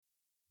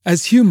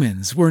As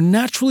humans, we're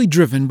naturally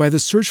driven by the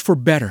search for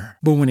better.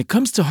 But when it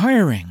comes to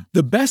hiring,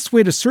 the best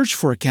way to search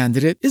for a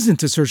candidate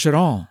isn't to search at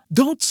all.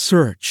 Don't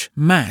search,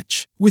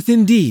 match with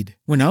Indeed.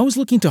 When I was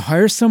looking to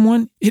hire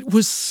someone, it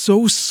was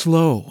so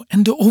slow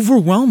and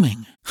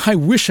overwhelming. I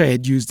wish I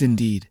had used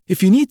Indeed.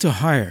 If you need to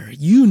hire,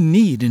 you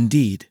need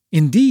Indeed.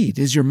 Indeed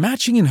is your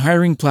matching and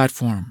hiring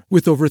platform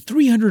with over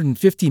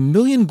 350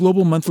 million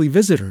global monthly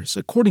visitors,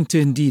 according to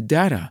Indeed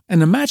data,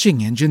 and a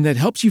matching engine that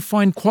helps you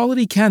find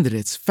quality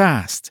candidates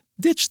fast.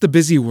 Ditch the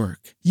busy work.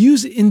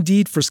 Use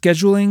Indeed for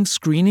scheduling,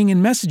 screening,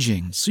 and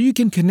messaging so you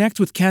can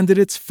connect with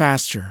candidates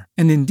faster.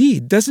 And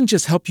Indeed doesn't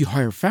just help you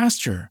hire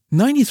faster.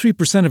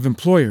 93% of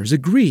employers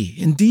agree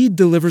Indeed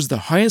delivers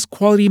the highest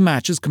quality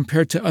matches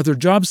compared to other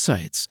job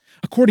sites,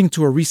 according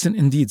to a recent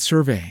Indeed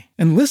survey.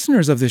 And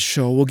listeners of this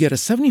show will get a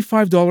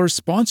 $75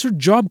 sponsored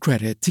job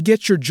credit to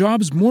get your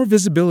jobs more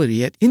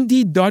visibility at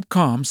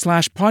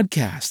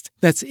Indeed.com/podcast.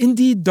 That's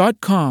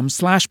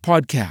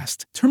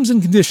Indeed.com/podcast. Terms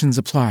and conditions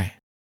apply.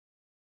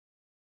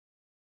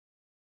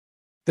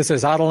 This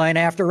is Autoline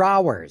After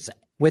Hours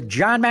with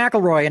John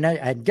McElroy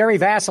and Gary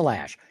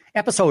Vasilash.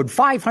 Episode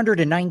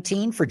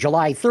 519 for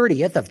July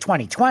 30th of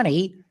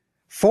 2020.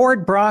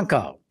 Ford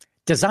Bronco,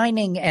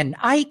 designing an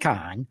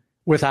icon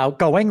without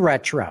going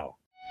retro.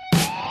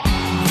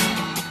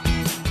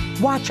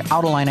 Watch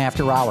Autoline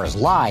After Hours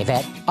live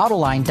at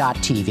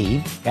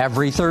Autoline.tv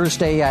every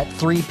Thursday at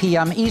 3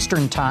 p.m.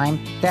 Eastern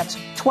Time. That's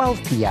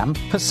 12 p.m.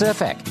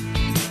 Pacific.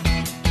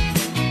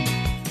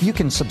 You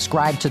can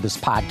subscribe to this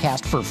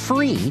podcast for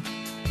free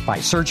by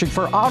searching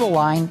for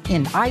Autoline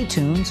in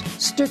iTunes,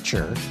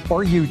 Stitcher,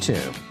 or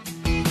YouTube.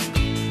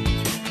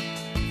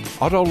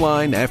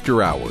 Autoline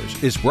After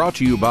Hours is brought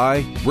to you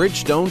by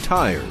Bridgestone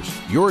Tires,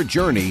 your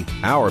journey,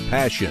 our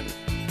passion.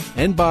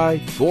 And by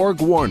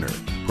Borg Warner,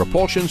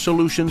 propulsion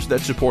solutions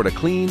that support a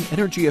clean,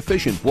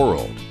 energy-efficient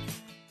world.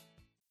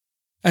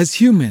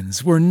 As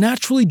humans, we're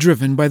naturally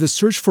driven by the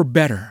search for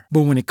better.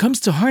 But when it comes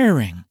to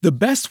hiring, the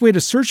best way to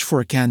search for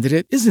a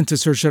candidate isn't to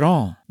search at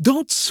all.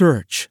 Don't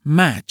search,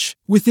 match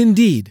with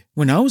Indeed.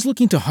 When I was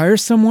looking to hire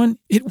someone,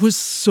 it was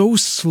so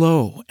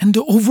slow and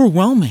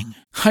overwhelming.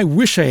 I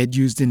wish I had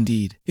used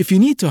Indeed. If you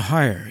need to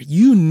hire,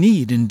 you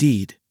need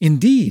Indeed.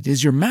 Indeed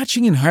is your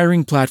matching and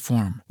hiring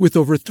platform with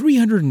over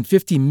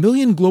 350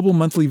 million global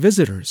monthly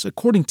visitors,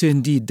 according to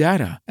Indeed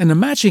data, and a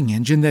matching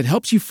engine that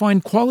helps you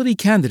find quality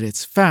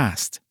candidates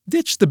fast.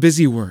 Ditch the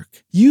busy work.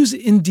 Use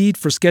Indeed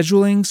for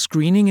scheduling,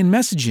 screening, and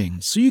messaging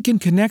so you can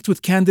connect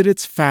with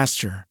candidates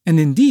faster.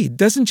 And Indeed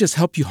doesn't just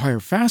help you hire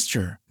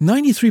faster.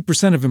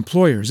 93% of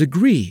employers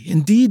agree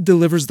Indeed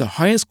delivers the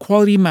highest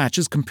quality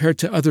matches compared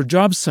to other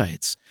job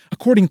sites,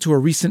 according to a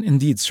recent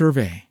Indeed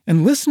survey.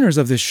 And listeners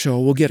of this show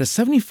will get a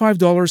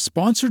 $75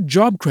 sponsored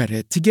job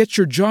credit to get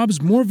your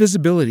jobs more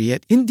visibility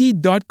at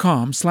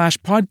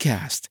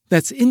Indeed.com/podcast.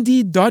 That's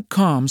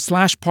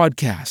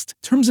Indeed.com/podcast.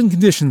 Terms and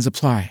conditions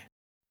apply.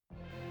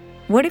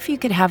 What if you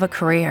could have a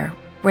career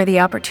where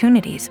the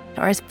opportunities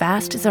are as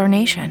vast as our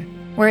nation,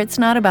 where it's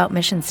not about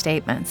mission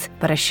statements,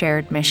 but a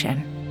shared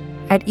mission?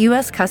 At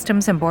U.S.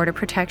 Customs and Border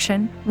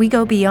Protection, we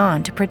go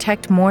beyond to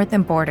protect more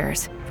than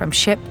borders. From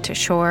ship to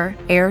shore,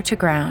 air to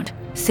ground,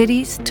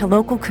 cities to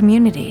local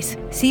communities,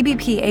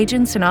 CBP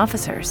agents and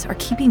officers are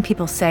keeping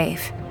people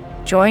safe.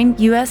 Join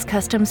U.S.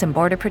 Customs and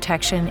Border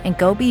Protection and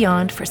go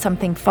beyond for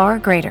something far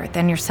greater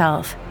than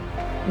yourself.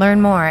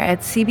 Learn more at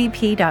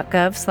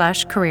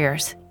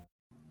cbp.gov/careers.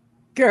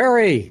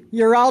 Gary,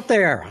 you're out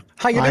there.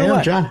 How you doing? I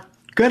am, John.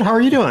 Good. How are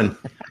you doing?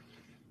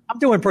 I'm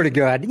doing pretty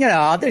good. You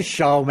know, this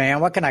show, man,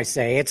 what can I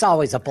say? It's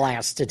always a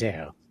blast to do.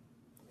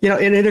 You know,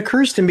 and it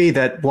occurs to me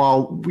that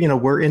while, you know,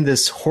 we're in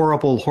this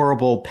horrible,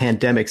 horrible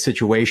pandemic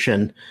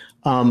situation,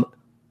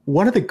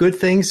 one of the good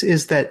things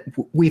is that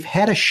we've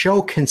had a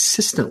show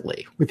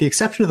consistently. With the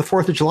exception of the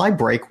 4th of July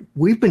break,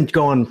 we've been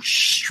going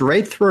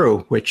straight through,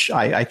 which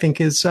I think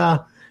is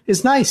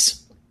nice.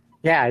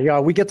 Yeah, you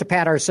know, we get to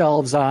pat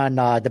ourselves on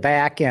the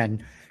back,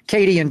 and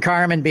Katie and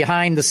Carmen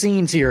behind the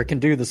scenes here can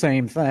do the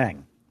same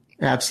thing.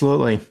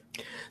 Absolutely.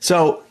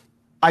 So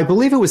I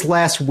believe it was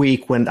last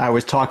week when I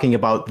was talking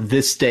about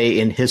this day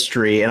in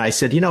history, and I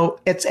said, you know,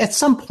 at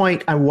some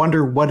point, I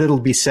wonder what it'll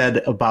be said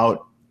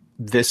about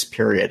this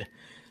period.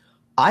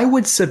 I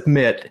would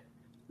submit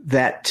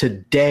that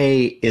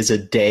today is a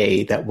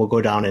day that will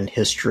go down in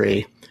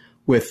history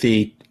with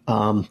the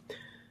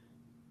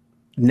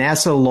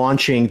NASA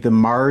launching the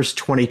Mars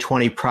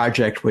 2020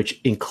 project, which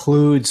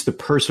includes the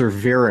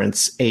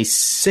Perseverance, a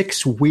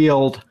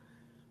 6-wheeled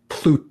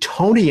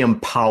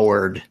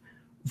plutonium-powered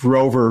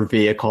rover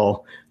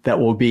vehicle that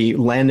will be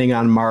landing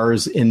on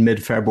Mars in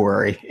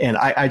mid-February. And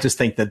I just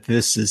think that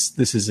this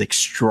is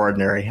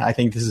extraordinary. I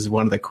think this is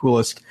one of the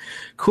coolest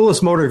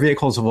motor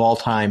vehicles of all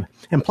time.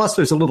 And plus,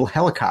 there's a little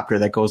helicopter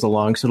that goes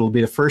along, so it'll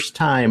be the first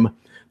time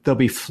there'll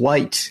be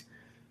flight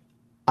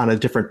on a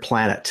different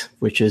planet,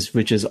 which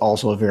is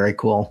also very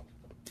cool.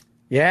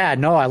 Yeah,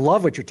 no, I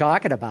love what you're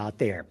talking about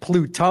there.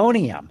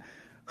 Plutonium.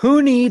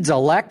 Who needs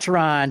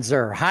electrons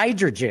or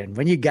hydrogen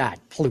when you got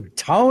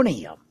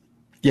plutonium?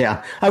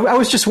 Yeah, I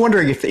was just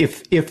wondering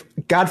if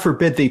God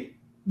forbid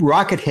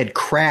rocket had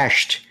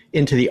crashed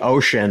into the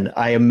ocean,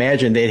 I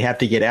imagine they'd have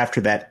to get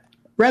after that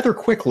rather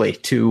quickly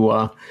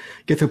to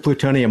get the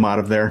plutonium out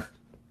of there.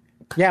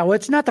 Yeah, well,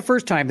 it's not the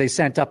first time they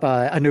sent up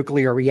a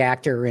nuclear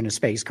reactor in a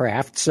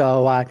spacecraft,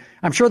 so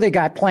I'm sure they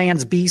got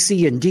plans B,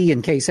 C, and D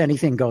in case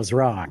anything goes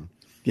wrong.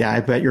 Yeah, I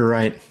bet you're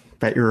right.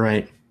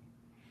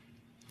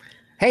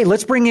 Hey,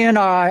 let's bring in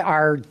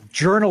our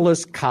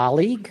journalist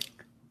colleague,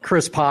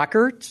 Chris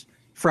Pockert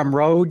from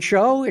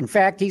Roadshow. In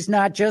fact, he's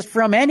not just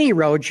from any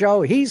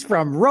Roadshow. He's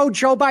from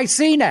Roadshow by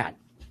CNET.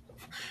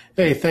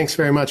 Hey, thanks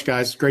very much,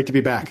 guys. Great to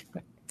be back.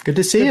 Good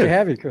to see you. Good to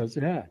have you, Chris.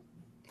 Yeah.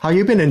 How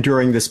you been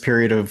enduring this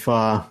period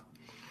of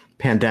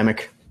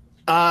pandemic?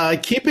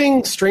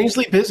 Keeping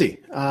strangely busy.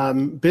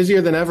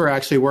 Busier than ever,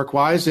 actually,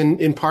 work-wise,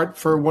 in part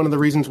for one of the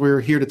reasons we're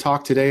here to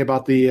talk today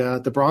about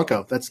the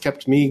Bronco. That's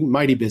kept me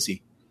mighty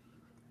busy.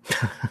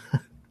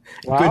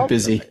 Good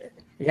busy.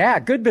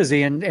 Yeah, good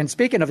busy. And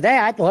speaking of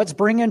that, let's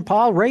bring in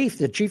Paul Rafe,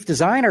 the chief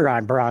designer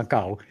on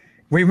Bronco.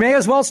 We may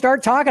as well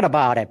start talking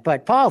about it.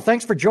 But Paul,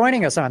 thanks for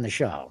joining us on the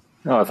show.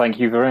 Oh, thank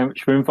you very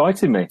much for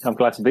inviting me. I'm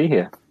glad to be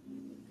here.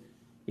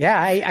 Yeah,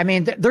 I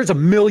mean, there's a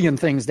million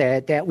things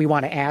that we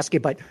want to ask you,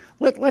 but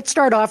let's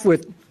start off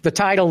with the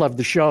title of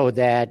the show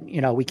that,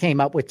 we came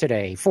up with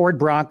today, Ford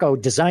Bronco,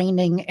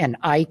 Designing an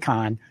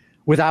Icon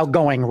Without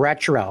Going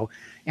Retro.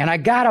 And I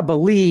got to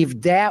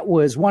believe that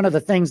was one of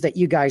the things that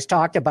you guys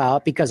talked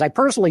about, because I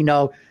personally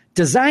know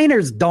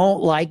designers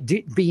don't like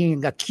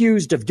being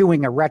accused of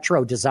doing a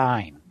retro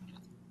design.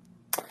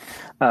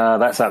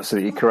 That's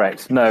absolutely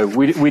correct. No,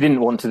 we didn't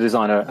want to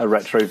design a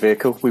retro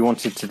vehicle. We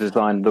wanted to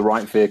design the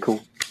right vehicle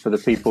for the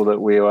people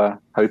that we were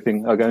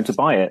hoping are going to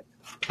buy it,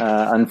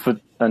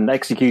 and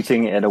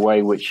executing it in a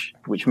way which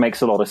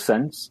makes a lot of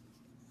sense.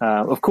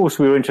 Of course,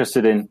 we were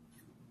interested in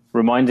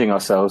reminding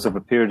ourselves of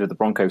a period of the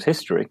Bronco's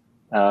history,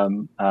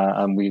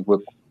 and we were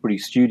pretty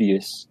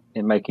studious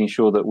in making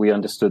sure that we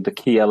understood the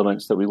key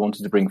elements that we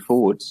wanted to bring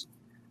forwards.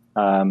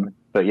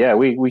 But yeah,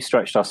 we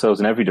stretched ourselves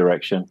in every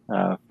direction,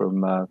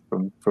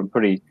 from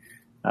pretty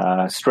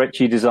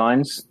stretchy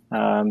designs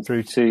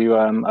through to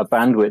a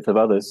bandwidth of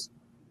others.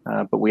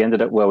 But we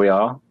ended up where we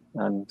are,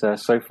 and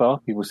so far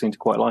people seem to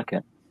quite like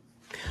it.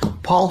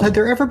 Paul, had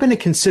there ever been a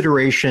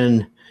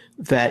consideration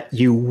that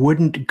you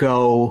wouldn't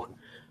go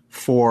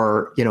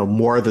for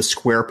more of the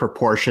square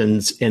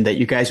proportions, and that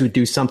you guys would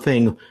do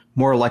something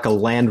more like a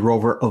Land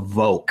Rover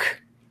Evoque?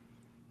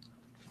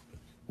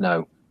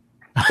 No,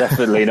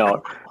 definitely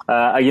not.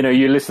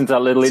 You listen to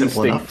that little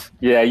Simple instinct. Enough.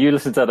 Yeah, you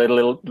listen to that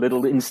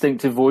little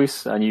instinctive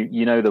voice, and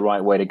you know the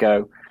right way to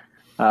go.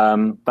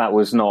 That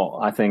was not,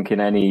 I think, in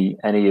any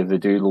of the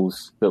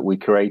doodles that we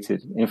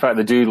created. In fact,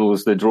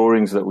 the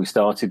drawings that we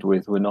started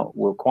with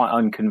were quite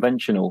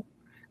unconventional.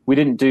 We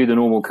didn't do the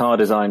normal car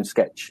design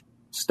sketch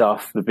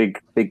stuff, the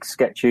big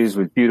sketches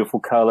with beautiful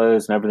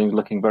colors and everything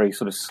looking very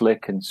sort of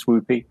slick and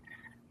swoopy.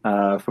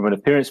 From an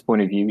appearance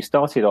point of view, we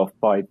started off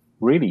by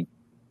really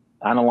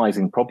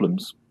analyzing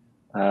problems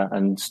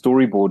and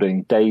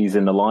storyboarding days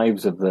in the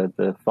lives of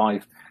the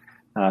five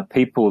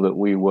people that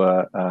we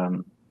were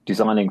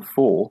designing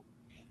for.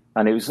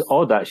 And it was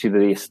odd, actually,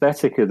 the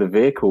aesthetic of the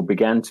vehicle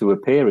began to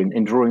appear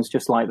in drawings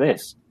just like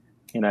this,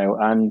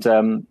 and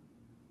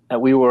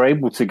we were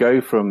able to go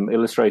from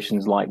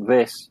illustrations like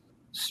this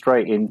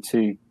straight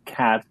into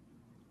CAD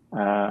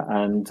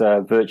and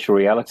virtual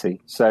reality.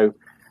 So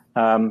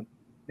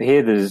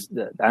here there's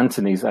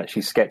Anthony's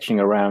actually sketching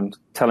around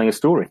telling a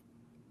story.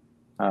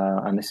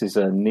 And this is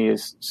a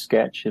Nia's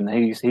sketch, and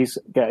he's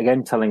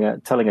again telling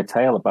a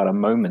tale about a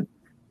moment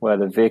where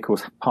the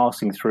vehicle's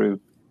passing through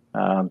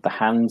the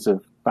hands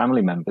of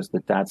family members. The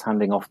dad's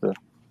handing off the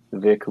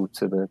vehicle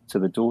to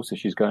the daughter.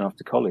 She's going off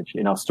to college.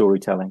 In our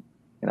storytelling,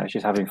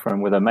 she's having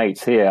fun with her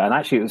mates here. And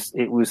actually,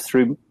 it was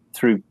through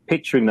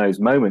picturing those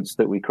moments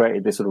that we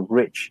created this sort of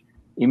rich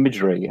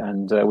imagery,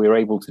 and we were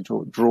able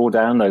to draw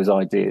down those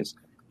ideas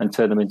and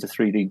turn them into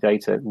 3D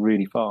data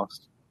really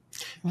fast.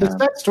 Has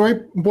that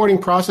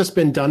storyboarding process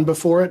been done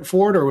before at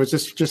Ford, or was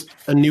this just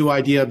a new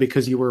idea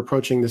because you were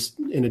approaching this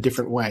in a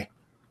different way?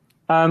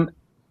 I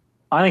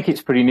think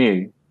it's pretty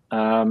new,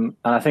 and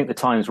I think the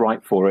time's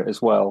right for it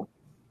as well.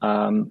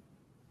 Throughout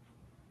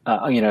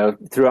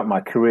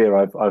my career,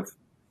 I've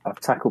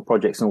tackled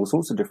projects in all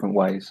sorts of different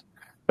ways,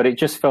 but it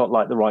just felt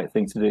like the right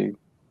thing to do.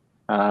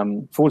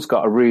 Ford's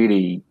got a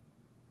really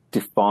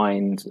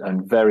defined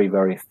and very,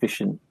 very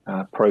efficient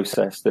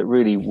process that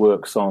really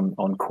works on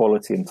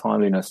quality and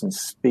timeliness and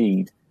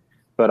speed.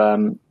 But I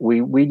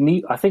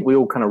think we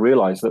all kind of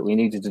realized that we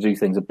needed to do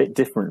things a bit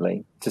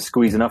differently to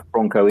squeeze enough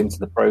Bronco into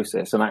the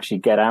process and actually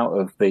get out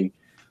of the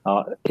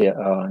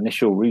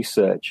initial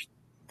research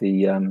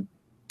the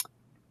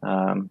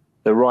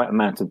right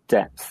amount of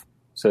depth,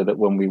 so that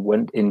when we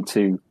went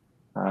into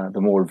the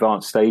more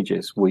advanced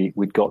stages,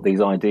 we'd got these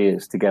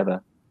ideas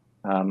together.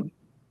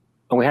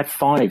 And we had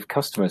 5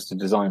 customers to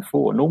design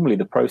for. Normally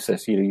the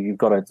process, you've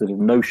got a sort of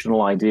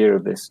notional idea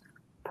of this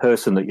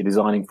person that you're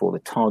designing for, the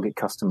target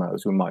customer,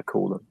 as we might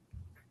call them.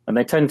 And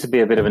they tend to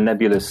be a bit of a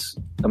nebulous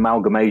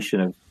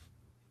amalgamation of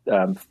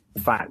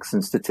facts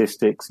and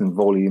statistics and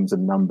volumes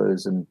and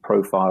numbers and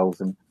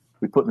profiles, and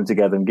we put them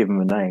together and give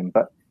them a name.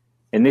 But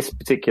in this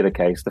particular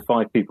case, the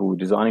 5 people we're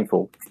designing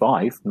for,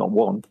 5, not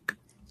 1,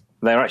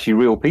 they're actually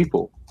real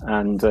people,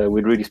 and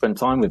we'd really spend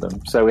time with them.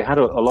 So we had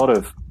a lot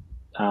of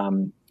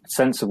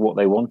sense of what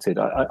they wanted.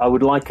 I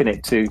would liken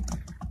it to,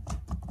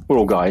 we're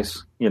all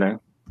guys, you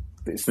know,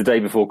 it's the day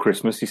before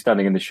Christmas, you're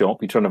standing in the shop,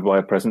 you're trying to buy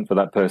a present for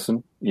that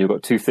person, you've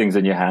got 2 things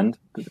in your hand,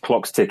 the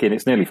clock's ticking,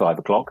 it's nearly 5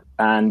 o'clock,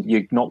 and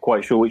you're not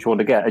quite sure which one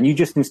to get, and you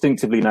just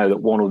instinctively know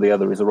that one or the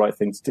other is the right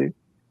thing to do.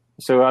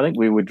 So I think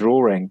we were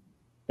drawing,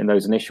 in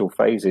those initial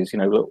phases, you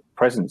know, little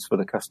presents for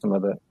the customer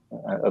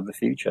of the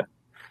future.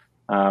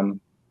 And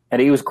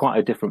it was quite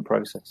a different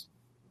process.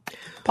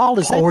 Paul,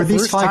 is that the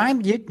first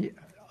time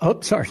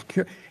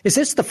Is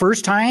this the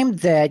first time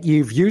that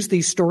you've used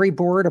these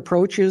storyboard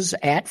approaches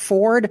at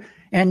Ford?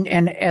 And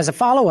as a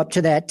follow-up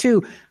to that,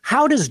 too,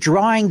 how does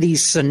drawing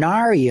these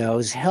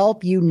scenarios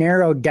help you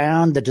narrow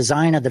down the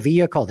design of the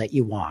vehicle that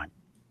you want?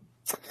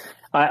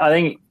 I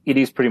think it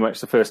is pretty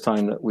much the first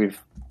time that we've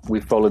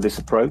followed this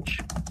approach.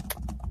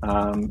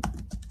 And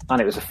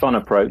it was a fun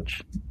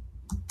approach.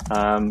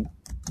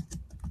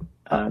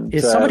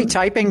 Is somebody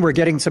typing? We're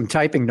getting some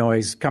typing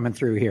noise coming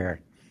through here.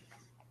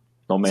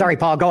 Sorry,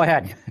 Paul, go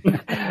ahead.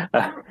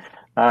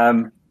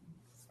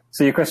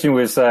 So your question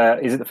was,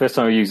 is it the first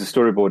time we used the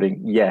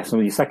storyboarding? Yes.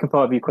 And the second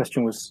part of your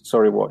question was,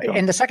 sorry, what, John?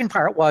 And the second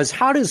part was,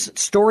 how does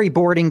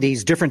storyboarding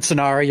these different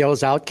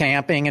scenarios, out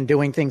camping and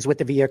doing things with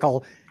the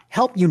vehicle,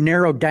 help you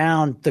narrow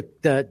down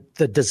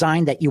the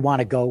design that you want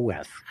to go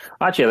with?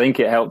 Actually, I think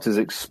it helped us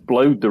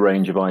explode the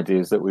range of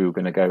ideas that we were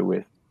going to go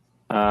with.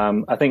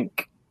 I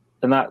think,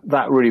 and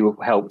that really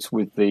helped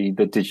with the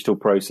digital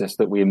process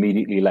that we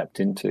immediately leapt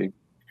into.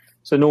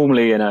 So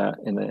normally in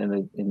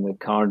the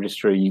car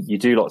industry, you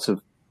do lots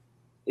of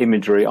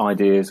imagery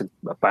ideas,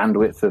 a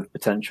bandwidth of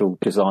potential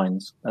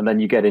designs, and then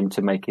you get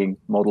into making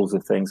models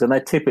of things, and they're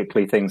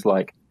typically things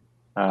like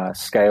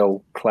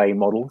scale clay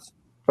models,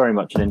 very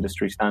much an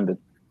industry standard.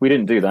 We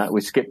didn't do that.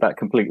 We skipped that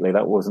completely.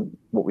 That wasn't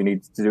what we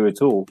needed to do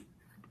at all.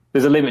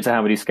 There's a limit to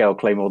how many scale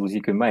clay models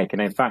you can make,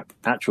 and in fact,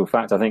 I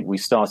think we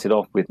started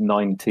off with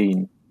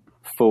 19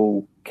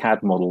 full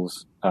CAD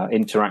models,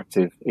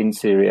 interactive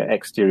interior,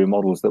 exterior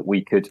models that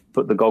we could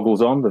put the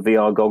goggles on, the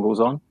VR goggles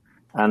on,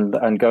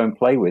 and go and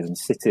play with and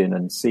sit in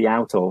and see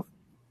out of.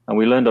 And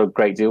we learned a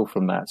great deal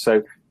from that.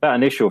 So that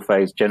initial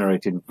phase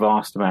generated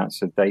vast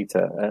amounts of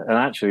data. And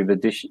actually the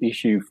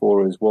issue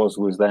for us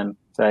was then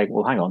saying,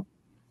 well, hang on,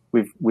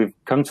 we've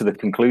come to the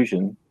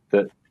conclusion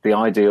that the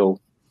ideal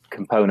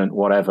component,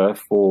 whatever,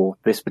 for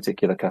this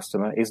particular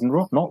customer is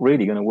not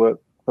really going to work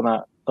for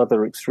that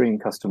other extreme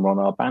customer on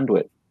our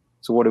bandwidth.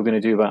 So what are we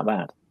going to do about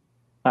that?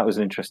 That was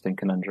an interesting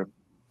conundrum.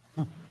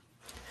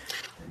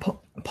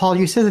 Paul,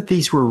 you said that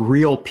these were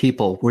real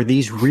people. Were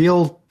these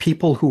real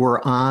people who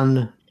were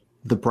on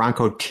the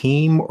Bronco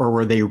team, or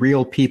were they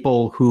real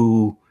people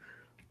who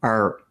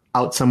are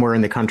out somewhere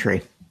in the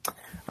country?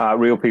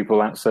 Real people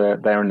out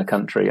there in the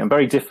country, and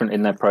very different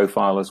in their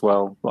profile as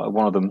well. Like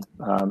one of them,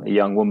 a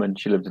young woman,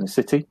 she lived in the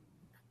city,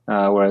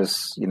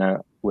 whereas, you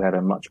know, we had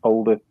a much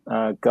older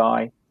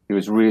guy who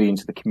was really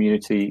into the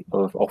community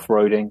of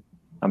off-roading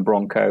and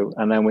Bronco.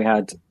 And then we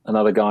had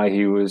another guy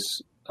who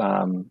was,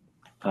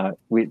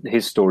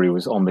 his story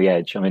was on the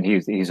edge. I mean,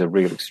 he's a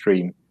real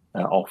extreme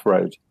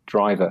off-road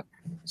driver.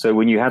 So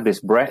when you had this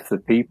breadth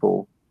of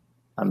people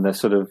and the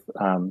sort of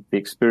the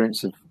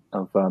experience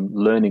of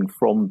learning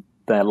from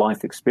their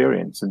life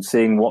experience and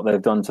seeing what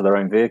they've done to their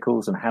own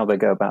vehicles and how they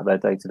go about their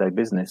day-to-day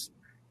business.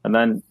 And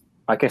then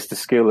I guess the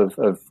skill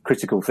of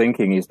critical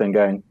thinking is then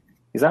going,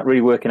 is that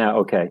really working out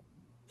okay?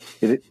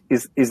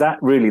 Is that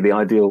really the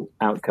ideal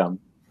outcome?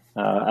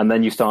 And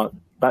then you start,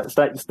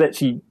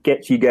 that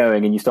gets you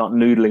going, and you start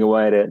noodling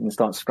away at it and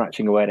start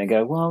scratching away at it and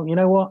go, well, you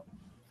know what?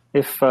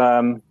 If,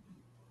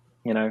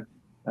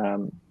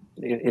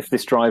 if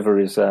this driver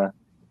is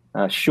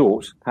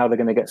short, how are they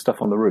going to get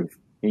stuff on the roof?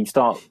 And you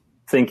start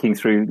thinking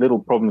through little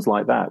problems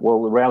like that.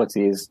 Well, the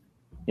reality is,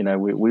 you know,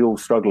 we all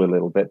struggle a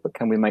little bit, but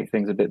can we make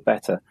things a bit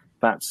better?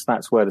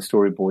 That's where the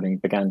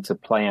storyboarding began to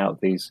play out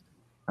these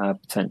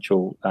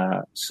potential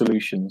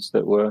solutions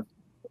that were,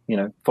 you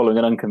know, following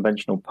an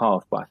unconventional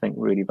path, but I think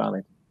really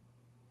valid.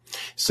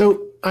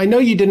 So I know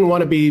you didn't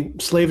want to be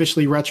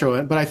slavishly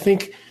retro, but I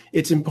think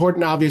it's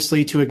important,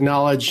 obviously, to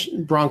acknowledge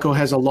Bronco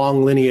has a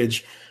long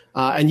lineage,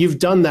 and you've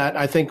done that,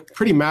 I think,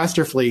 pretty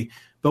masterfully.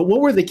 But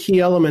what were the key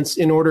elements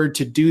in order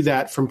to do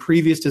that from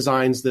previous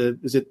designs?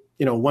 Is it,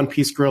 you know,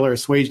 one-piece grill or a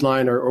swage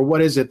line, or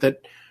what is it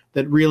that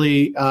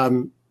really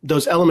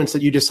those elements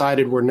that you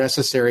decided were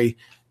necessary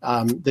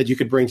that you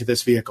could bring to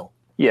this vehicle?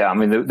 Yeah, I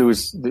mean, there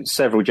was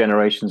several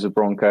generations of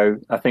Bronco.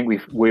 I think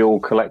we all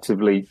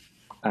collectively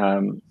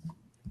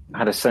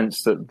had a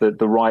sense that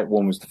the right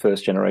one was the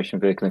first generation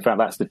vehicle. In fact,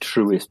 that's the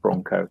truest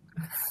Bronco.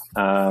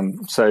 And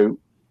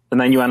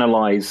then you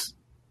analyze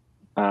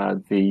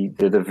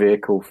the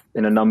vehicle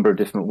in a number of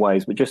different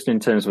ways, but just in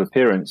terms of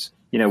appearance,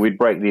 you know, we'd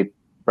break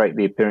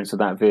the appearance of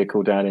that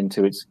vehicle down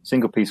into its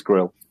single piece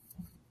grille,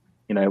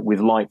 you know,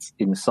 with lights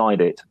inside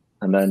it,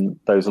 and then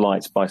those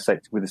lights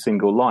bisected with a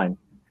single line.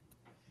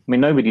 I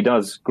mean, nobody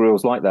does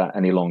grills like that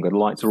any longer. The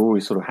lights are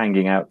always sort of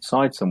hanging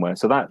outside somewhere.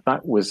 So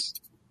that was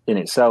in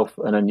itself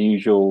an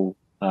unusual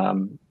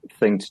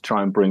thing to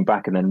try and bring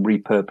back and then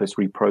repurpose,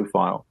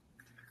 reprofile.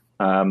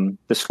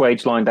 The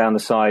swage line down the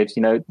side,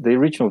 you know, the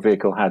original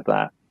vehicle had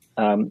that.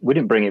 We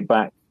didn't bring it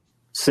back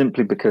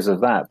simply because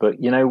of that.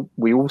 But, you know,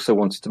 we also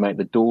wanted to make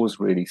the doors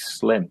really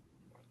slim.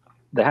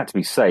 They had to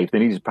be safe. They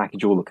needed to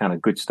package all the kind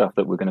of good stuff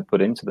that we're going to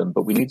put into them.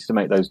 But we needed to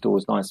make those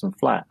doors nice and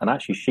flat. And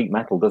actually, sheet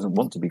metal doesn't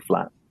want to be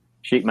flat.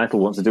 Sheet metal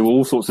wants to do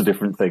all sorts of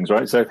different things,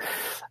 right? So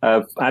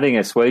adding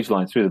a swage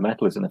line through the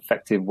metal is an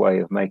effective way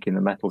of making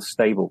the metal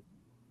stable.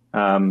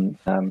 And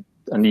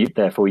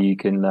therefore, you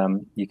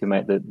can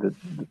make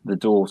the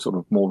door sort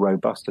of more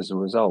robust as a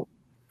result.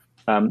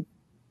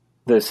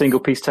 The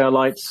single-piece tail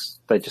lights,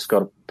 they just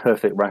got a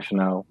perfect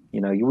rationale.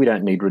 You know, we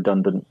don't need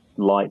redundant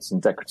lights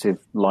and decorative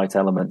light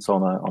elements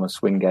on a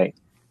swing gate.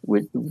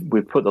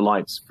 We put the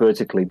lights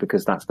vertically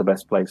because that's the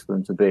best place for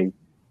them to be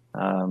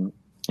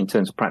in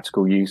terms of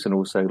practical use and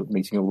also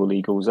meeting all the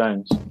legal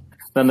zones.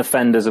 Then the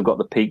fenders have got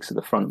the peaks at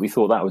the front. We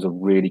thought that was a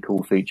really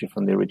cool feature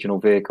from the original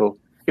vehicle.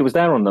 It was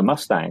there on the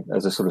Mustang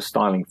as a sort of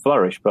styling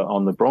flourish, but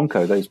on the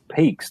Bronco, those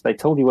peaks, they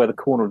told you where the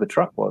corner of the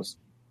truck was.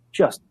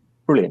 Just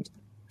brilliant.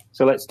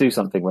 So let's do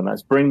something with that.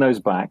 Let's bring those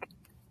back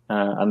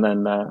and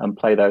then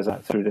play those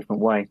out through a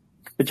different way.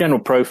 The general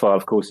profile,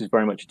 of course, is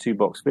very much a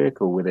two-box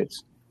vehicle with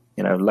its,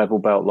 you know, level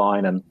belt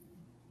line and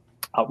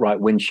upright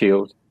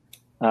windshield.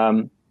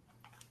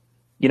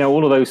 You know,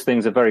 all of those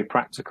things are very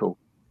practical.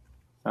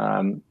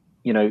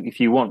 You know, if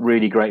you want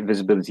really great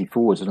visibility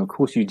forwards, and of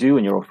course you do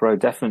when you're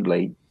off-road,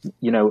 definitely,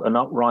 you know, an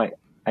upright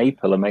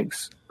A-pillar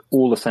makes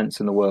all the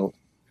sense in the world.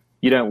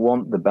 You don't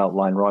want the belt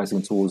line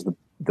rising towards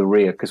the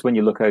rear, because when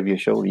you look over your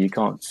shoulder, you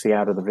can't see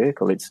out of the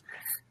vehicle. It's,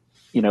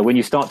 you know, when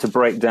you start to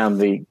break down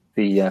the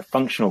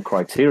functional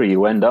criteria,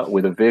 you end up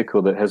with a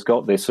vehicle that has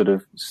got this sort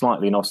of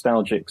slightly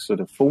nostalgic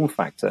sort of form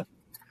factor,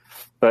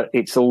 but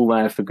it's all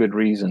there for good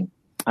reason,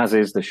 as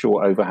is the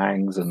short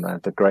overhangs and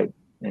the great,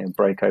 you know,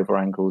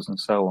 breakover angles and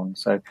so on.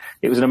 So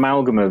it was an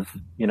amalgam of,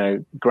 you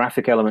know,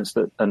 graphic elements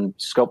and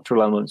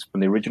sculptural elements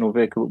from the original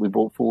vehicle that we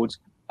brought forwards,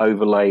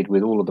 overlaid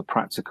with all of the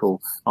practical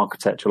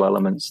architectural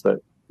elements that,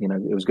 you know,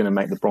 it was going to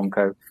make the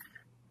Bronco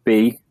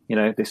be, you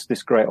know, this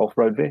great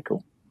off-road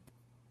vehicle.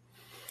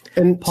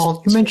 And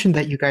Paul, you mentioned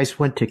that you guys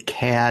went to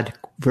CAD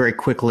very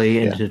quickly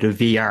into the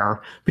VR,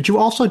 but you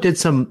also did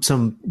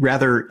some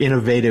rather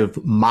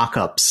innovative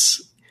mock-ups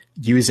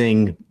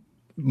using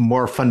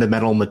more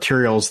fundamental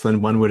materials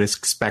than one would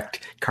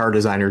expect car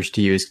designers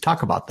to use.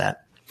 Talk about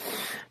that.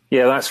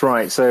 Yeah, that's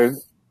right. So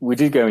we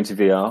did go into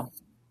VR,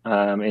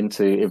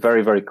 into a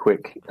very, very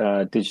quick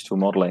digital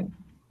modeling.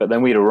 But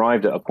then we'd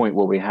arrived at a point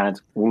where we had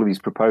all of these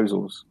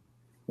proposals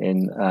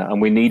in,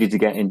 and we needed to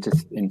get into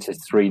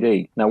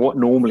 3D. Now, what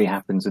normally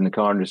happens in the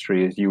car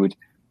industry is you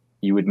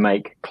would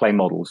make clay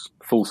models,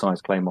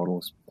 full-size clay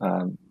models.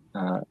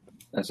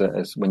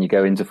 As when you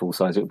go into full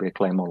size, it would be a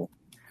clay model.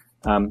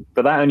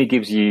 But that only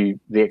gives you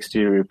the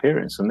exterior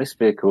appearance. And this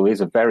vehicle is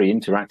a very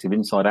interactive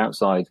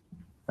inside-outside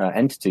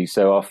entity.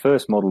 So our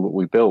first model that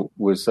we built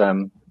was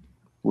made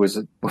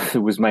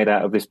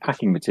out of this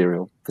packing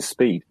material for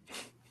speed.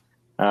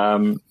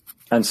 And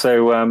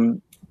so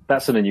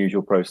that's an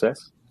unusual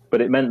process. But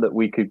it meant that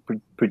we could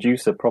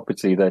produce a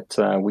property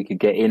that we could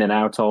get in and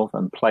out of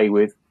and play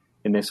with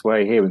in this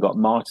way. Here we've got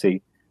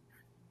Marty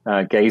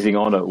gazing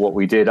on at what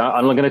we did.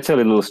 I'm going to tell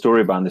you a little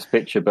story about this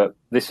picture, but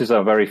this is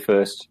our very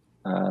first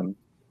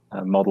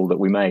model that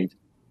we made,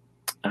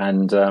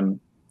 and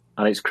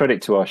it's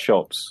credit to our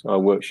shops, our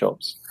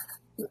workshops.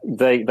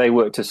 They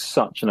work to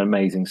such an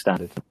amazing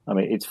standard. I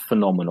mean, it's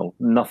phenomenal.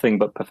 Nothing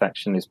but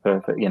perfection is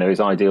perfect, you know,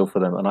 is ideal for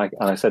them. And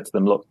I said to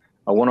them, look,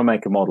 I want to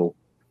make a model,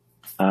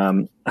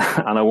 and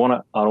I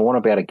want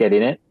to be able to get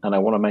in it, and I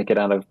want to make it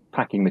out of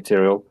packing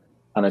material.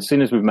 And as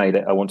soon as we've made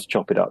it, I want to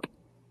chop it up.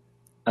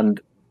 And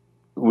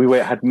we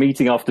had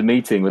meeting after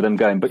meeting with them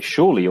going, but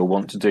surely you'll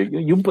want to do,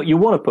 you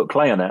want to put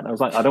clay on it. And I was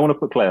like, I don't want to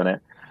put clay on it.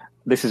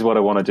 This is what I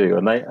want to do.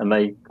 And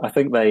I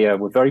think they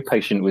were very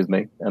patient with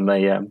me, and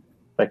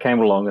they came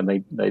along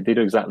and they did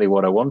exactly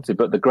what I wanted.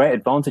 But the great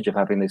advantage of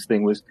having this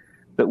thing was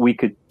that we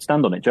could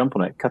stand on it, jump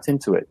on it, cut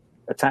into it,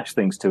 attach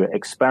things to it,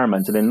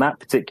 experiment. And in that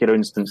particular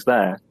instance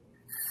there,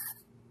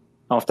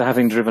 after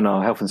having driven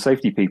our health and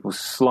safety people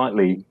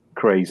slightly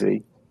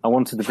crazy, I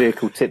wanted the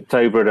vehicle tipped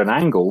over at an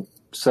angle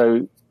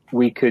so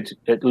we could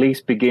at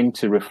least begin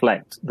to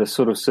reflect the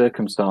sort of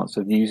circumstance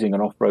of using an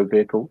off-road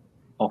vehicle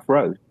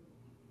off-road.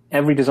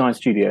 Every car design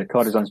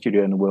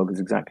studio in the world is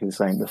exactly the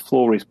same. The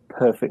floor is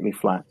perfectly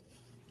flat.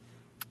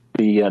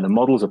 The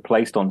models are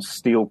placed on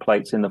steel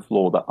plates in the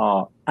floor that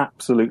are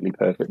absolutely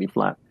perfectly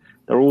flat.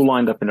 They're all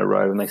lined up in a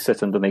row, and they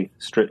sit underneath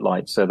strip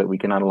lights so that we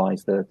can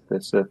analyze the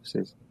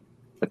surfaces,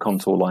 the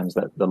contour lines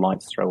that the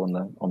lights throw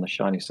on the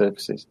shiny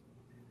surfaces.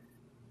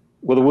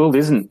 Well, the world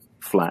isn't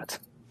flat.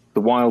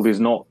 The wild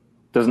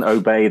doesn't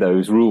obey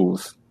those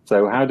rules.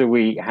 So how do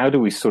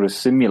we sort of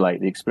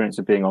simulate the experience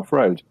of being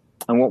off-road?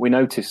 And what we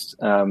noticed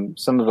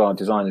some of our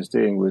designers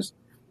doing was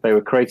they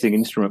were creating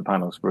instrument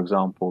panels, for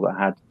example, that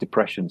had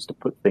depressions to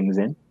put things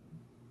in.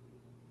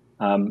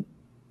 And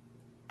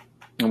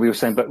we were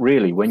saying, but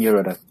really, when you're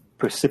at a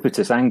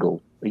precipitous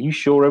angle, are you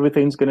sure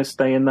everything's going to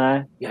stay in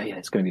there? Yeah,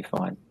 it's going to be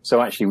fine.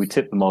 So actually, we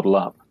tipped the model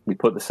up. We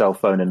put the cell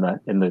phone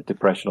in the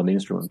depression on the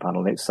instrument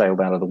panel, and it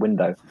sailed out of the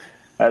window.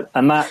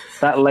 And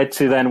that led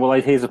to then, well,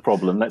 here's a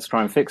problem. Let's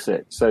try and fix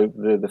it. So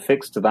the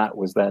fix to that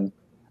was then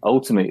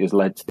ultimately has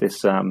led to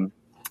this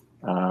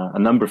a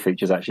number of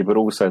features actually, but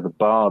also the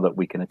bar that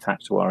we can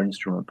attach to our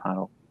instrument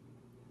panel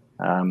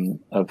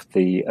of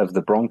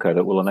the Bronco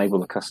that will enable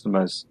the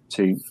customers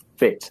to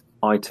fit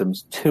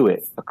items to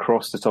it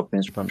across the top of the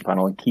instrument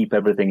panel and keep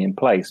everything in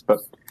place. But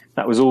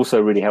that was also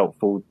really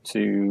helpful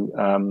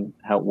to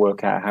help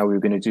work out how we were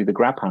going to do the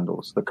grab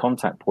handles, the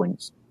contact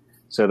points,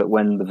 so that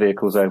when the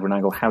vehicle's over an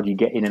angle, how do you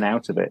get in and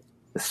out of it?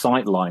 The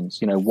sight lines,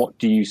 what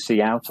do you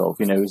see out of?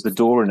 Is the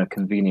door in a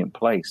convenient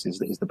place? Is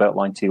the belt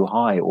line too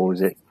high or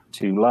is it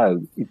too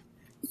low?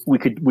 We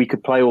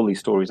could play all these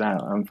stories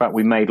out. In fact,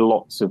 we made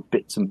lots of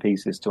bits and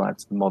pieces to add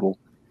to the model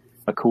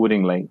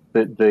accordingly.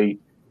 The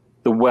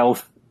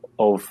wealth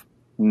of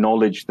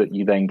knowledge that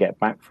you then get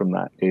back from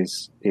that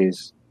is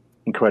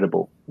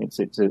incredible. It's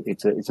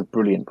a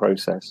brilliant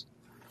process.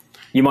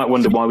 You might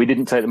wonder why we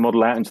didn't take the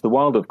model out into the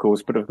wild, of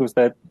course, but of course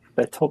they're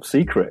top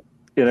secret.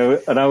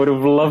 And I would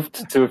have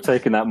loved to have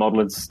taken that model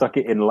and stuck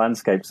it in a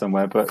landscape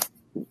somewhere, but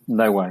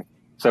no way.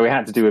 So we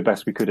had to do the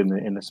best we could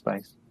in the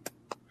space.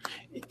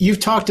 You've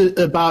talked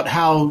about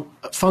how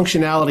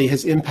functionality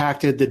has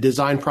impacted the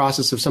design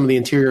process of some of the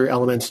interior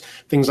elements,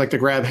 things like the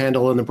grab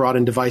handle and the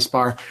brought-in device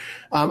bar.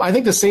 I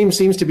think the same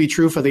seems to be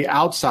true for the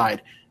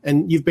outside.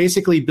 And you've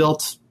basically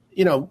built,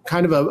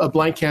 kind of a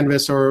blank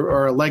canvas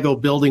or a Lego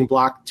building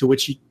block to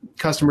which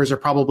customers are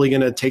probably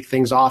going to take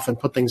things off and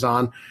put things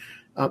on.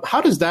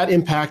 How does that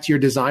impact your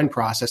design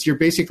process? You're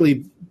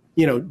basically,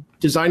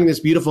 designing this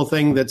beautiful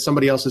thing that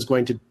somebody else is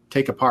going to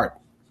take apart.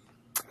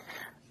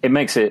 It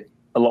makes it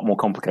a lot more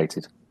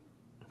complicated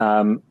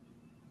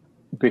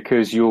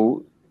because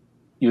you're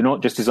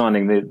not just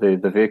designing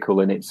the vehicle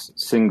in its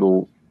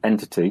single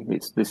entity.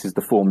 This is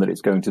the form that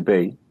it's going to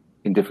be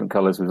in different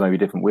colors with maybe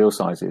different wheel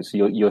sizes.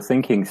 You're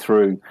thinking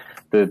through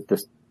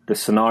the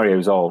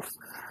scenarios of,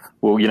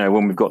 well,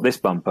 when we've got this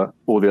bumper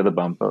or the other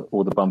bumper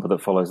or the bumper that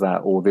follows that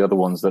or the other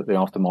ones that the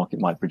aftermarket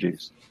might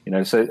produce.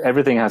 So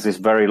everything has this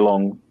very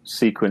long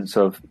sequence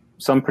of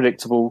some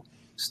predictable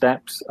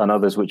steps and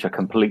others which are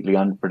completely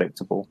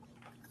unpredictable.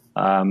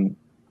 And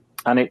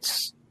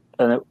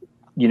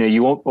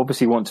you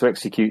obviously want to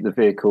execute the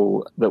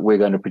vehicle that we're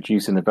going to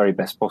produce in the very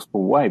best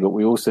possible way, but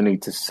we also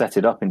need to set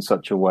it up in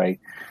such a way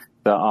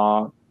that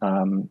our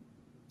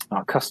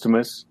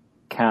customers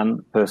can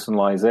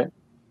personalize it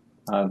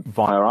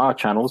via our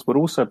channels, but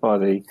also by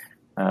the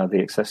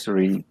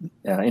accessory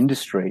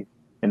industry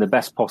in the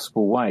best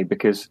possible way.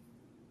 Because,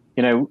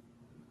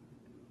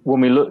 when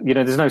we look,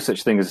 there's no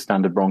such thing as a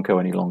standard Bronco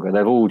any longer.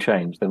 They've all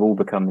changed. They've all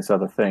become this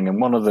other thing.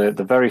 And one of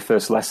the very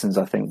first lessons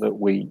I think that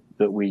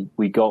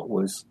we got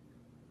was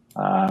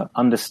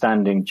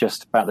understanding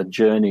just about the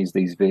journeys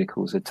these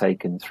vehicles had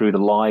taken through the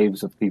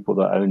lives of people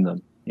that own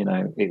them.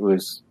 It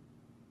was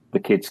the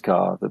kid's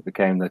car that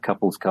became the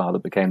couple's car,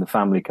 that became the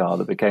family car,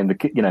 that became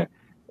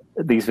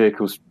these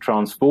vehicles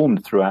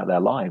transformed throughout their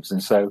lives.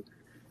 And so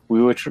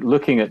we were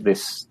looking at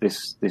this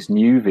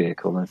new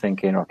vehicle and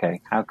thinking,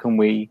 okay, how can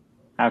we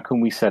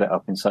set it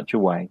up in such a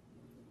way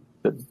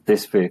that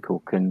this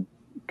vehicle can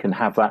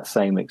have that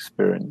same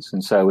experience?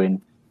 And so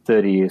in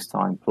 30 years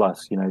time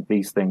plus,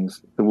 these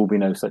things, there will be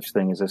no such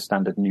thing as a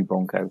standard new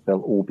Bronco. They'll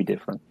all be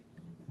different.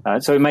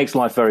 So it makes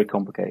life very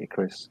complicated,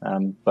 Chris,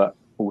 but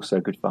also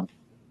good fun.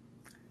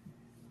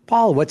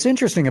 Paul, what's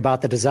interesting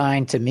about the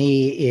design to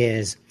me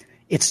is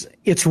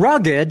it's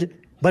rugged,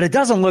 but it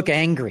doesn't look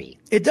angry.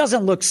 It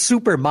doesn't look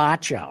super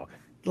macho.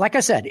 Like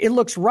I said, it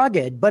looks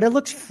rugged, but it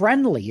looks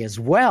friendly as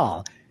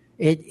well.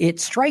 It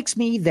strikes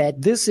me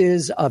that this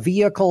is a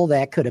vehicle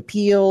that could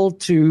appeal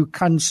to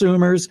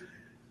consumers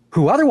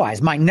who otherwise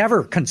might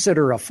never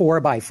consider a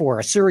 4x4,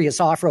 a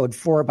serious off-road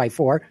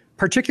 4x4,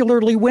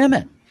 particularly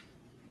women.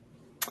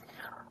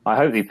 I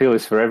hope the appeal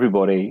is for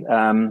everybody.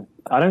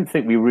 I don't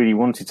think we really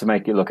wanted to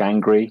make it look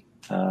angry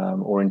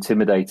or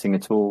intimidating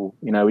at all.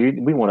 We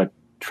want to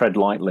tread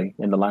lightly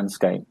in the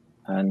landscape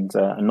and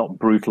not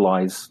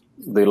brutalize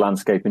the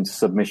landscape into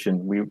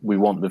submission. We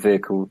want the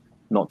vehicle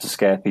not to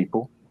scare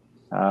people.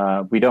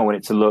 We don't want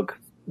it to look,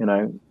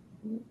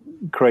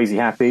 crazy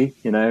happy,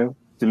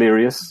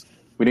 delirious.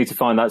 We need to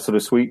find that sort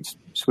of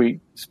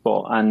sweet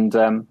spot. And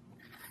an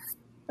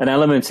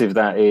element of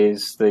that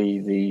is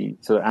the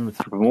sort of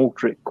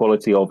anthropomorphic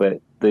quality of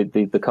it.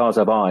 The cars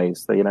have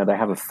eyes, they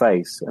have a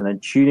face, and then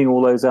tuning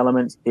all those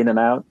elements in and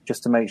out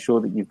just to make sure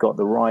that you've got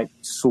the right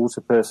sort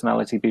of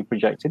personality be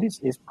projected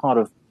is part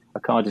of a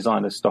car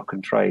designer's stock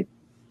and trade.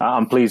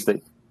 I'm pleased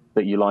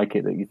that you like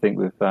it, that you think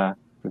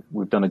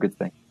we've done a good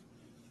thing.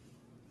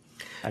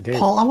 I did.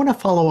 Paul, I want to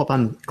follow up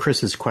on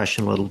Chris's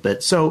question a little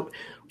bit. So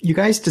you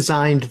guys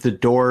designed the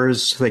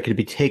doors so they could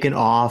be taken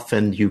off,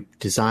 and you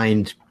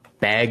designed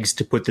bags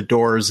to put the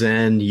doors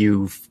in.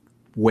 You've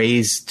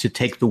ways to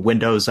take the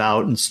windows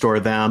out and store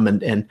them,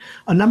 and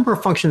a number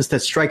of functions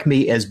that strike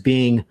me as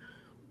being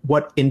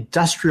what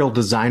industrial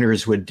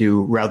designers would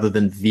do rather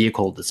than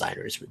vehicle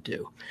designers would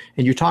do.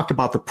 And you talked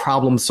about the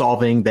problem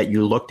solving that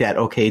you looked at.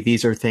 Okay,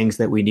 these are things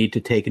that we need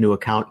to take into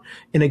account.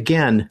 And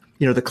again,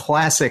 the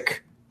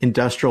classic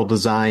industrial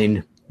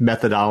design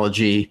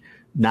methodology,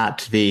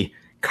 not the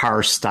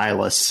car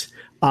stylists.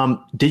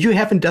 Did you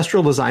have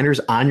industrial designers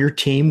on your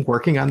team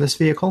working on this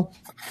vehicle?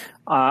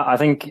 I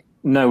think,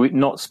 no,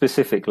 not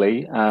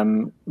specifically.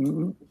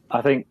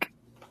 I think,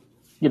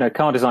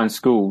 car design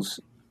schools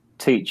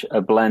teach a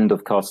blend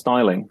of car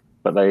styling,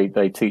 but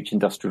they teach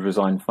industrial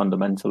design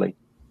fundamentally.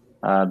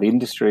 The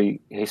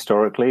industry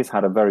historically has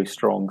had a very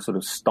strong sort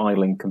of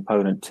styling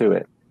component to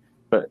it,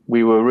 but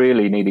we were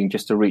really needing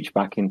just to reach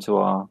back into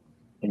our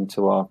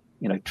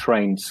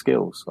trained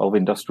skills of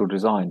industrial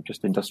design,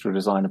 just industrial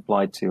design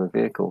applied to a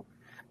vehicle.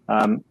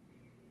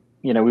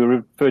 We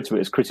refer to it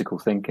as critical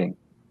thinking.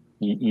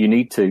 You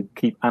need to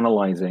keep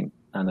analyzing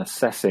and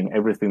assessing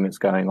everything that's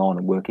going on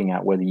and working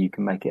out whether you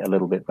can make it a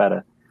little bit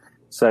better.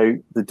 So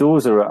the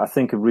doors are, I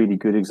think, a really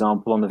good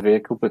example on the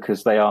vehicle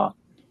because they are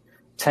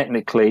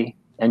technically,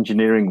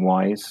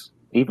 engineering-wise,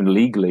 even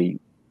legally,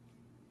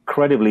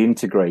 credibly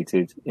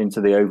integrated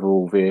into the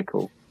overall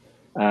vehicle.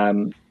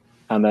 And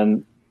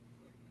then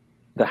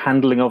the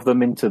handling of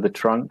them into the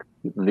trunk,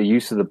 the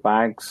use of the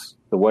bags,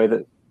 the way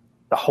that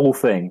the whole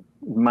thing,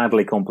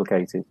 madly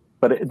complicated.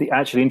 But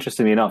actually,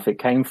 interestingly enough, it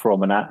came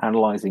from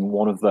analyzing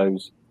one of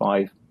those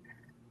 5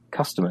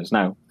 customers.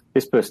 Now,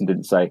 this person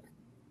didn't say,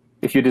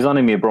 if you're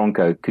designing me a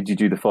Bronco, could you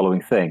do the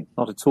following thing?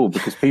 Not at all,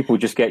 because people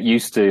just get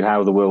used to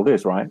how the world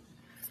is, right?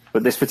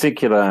 But this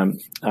particular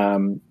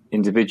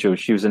individual,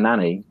 she was a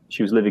nanny.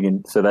 She was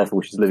living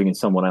she's living in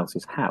someone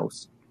else's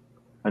house.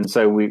 And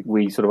so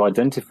we sort of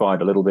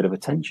identified a little bit of a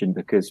tension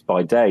because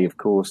by day, of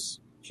course,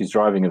 she's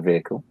driving a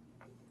vehicle.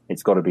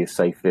 It's got to be a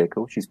safe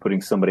vehicle. She's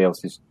putting somebody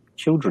else's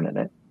children in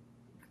it.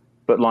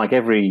 But like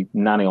every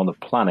nanny on the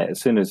planet,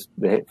 as soon as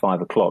they hit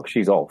 5 o'clock,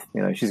 she's off.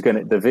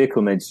 The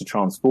vehicle needs to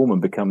transform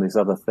and become this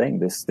other thing,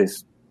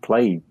 this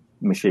play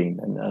machine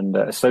and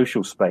a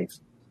social space.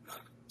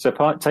 So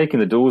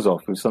taking the doors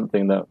off was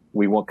something that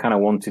we kind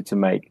of wanted to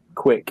make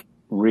quick,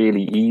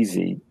 really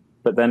easy.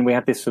 But then we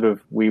had this sort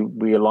of,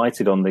 we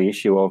alighted on the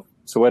issue of,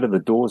 so where do the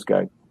doors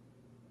go?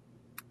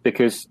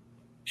 Because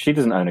she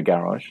doesn't own a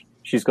garage.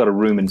 She's got a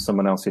room in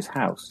someone else's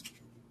house.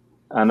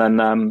 And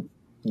then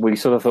we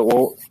sort of thought,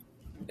 well,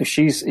 if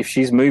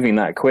she's moving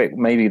that quick,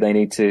 maybe they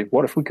need to,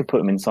 what if we could put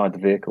them inside the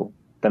vehicle?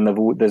 Then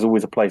there's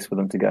always a place for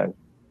them to go.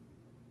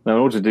 Now, in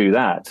order to do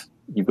that,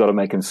 you've got to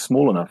make them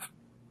small enough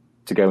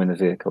to go in the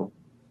vehicle.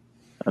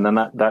 And then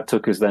that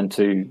took us then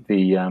to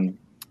the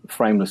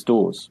frameless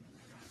doors.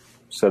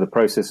 So the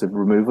process of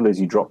removal is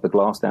you drop the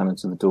glass down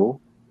into the door,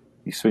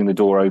 you swing the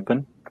door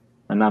open,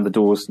 and now the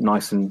door's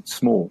nice and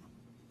small.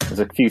 There's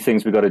a few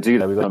things we've got to do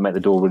there. We've got to make the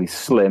door really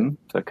slim.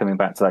 So coming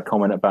back to that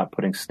comment about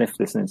putting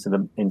sniffness into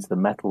the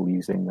metal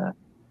using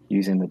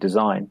the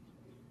design,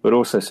 but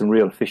also some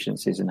real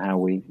efficiencies in how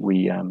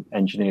we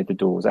engineered the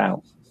doors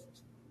out.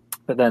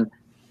 But then,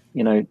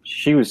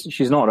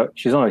 she's not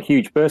a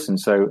huge person,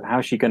 so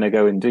how's she going to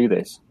go and do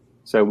this?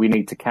 So we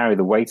need to carry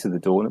the weight of the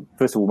door.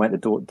 First of all, make the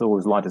door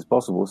as light as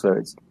possible. So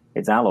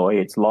it's alloy,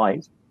 it's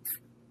light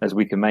as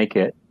we can make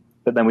it.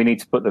 But then we need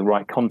to put the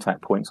right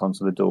contact points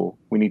onto the door.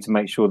 We need to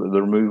make sure that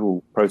the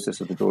removal process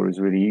of the door is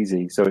really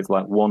easy. So it's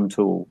like one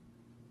tool.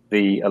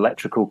 The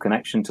electrical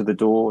connection to the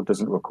door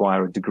doesn't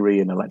require a degree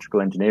in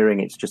electrical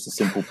engineering. It's just a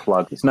simple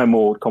plug. It's no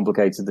more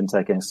complicated than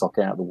taking a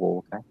socket out of the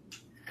wall. Okay.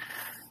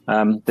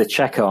 The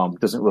check arm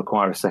doesn't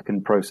require a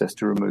second process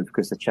to remove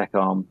because the check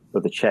arm or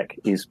the check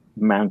is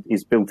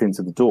built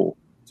into the door.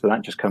 So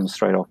that just comes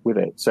straight off with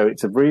it. So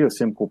it's a real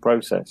simple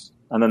process.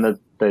 And then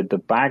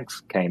the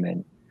bags came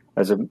in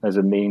as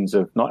a means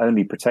of not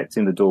only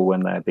protecting the door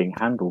when they're being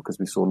handled, because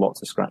we saw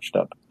lots of scratched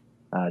up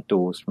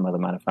doors from other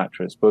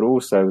manufacturers, but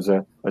also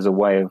as a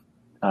way of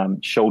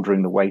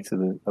shouldering the weight of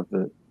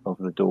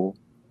the door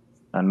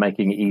and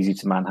making it easy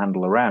to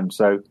manhandle around.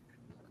 So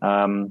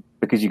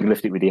because you can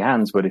lift it with your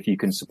hands, but if you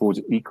can support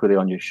it equally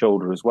on your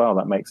shoulder as well,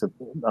 that makes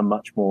a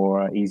much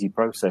more easy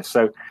process.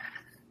 So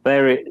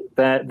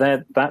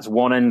that's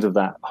one end of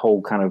that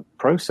whole kind of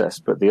process.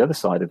 But the other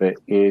side of it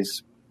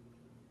is,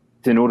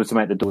 in order to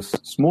make the doors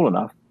small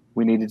enough,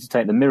 we needed to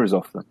take the mirrors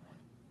off them,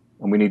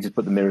 and we needed to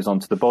put the mirrors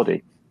onto the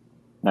body.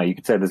 Now, you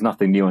could say there's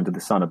nothing new under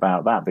the sun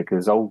about that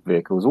because old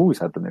vehicles always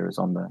had the mirrors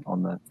on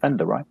the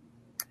fender, right?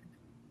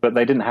 But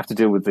they didn't have to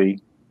deal with the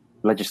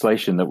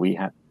legislation that we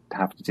had to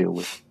have to deal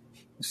with.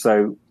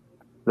 So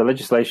the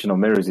legislation on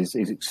mirrors is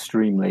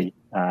extremely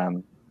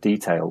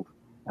detailed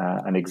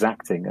and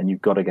exacting, and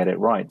you've got to get it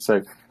right.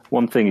 So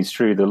one thing is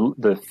true,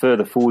 the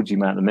further forward you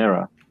mount the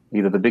mirror,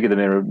 either the bigger the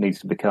mirror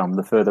needs to become,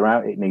 the further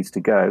out it needs to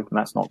go, and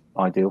that's not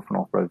ideal for an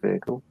off-road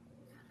vehicle.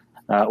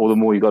 Or the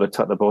more you've got to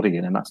tuck the body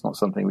in, and that's not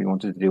something we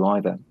wanted to do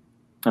either.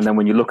 And then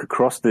when you look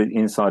across the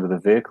inside of the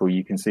vehicle,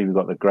 you can see we've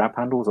got the grab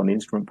handles on the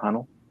instrument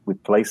panel.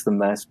 We've placed them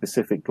there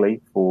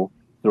specifically for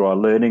through our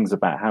learnings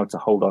about how to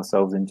hold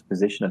ourselves into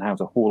position and how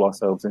to haul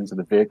ourselves into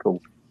the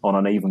vehicle on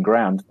uneven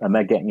ground, and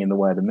they're getting in the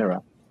way of the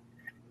mirror.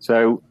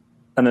 So,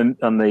 and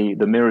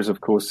the mirrors,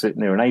 of course, sit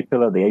near an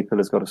A-pillar. The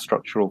A-pillar's got a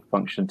structural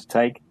function to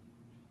take.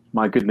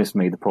 My goodness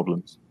me, the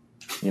problems.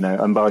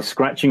 And by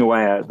scratching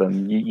away at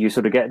them, you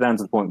sort of get down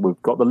to the point,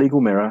 we've got the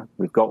legal mirror,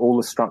 we've got all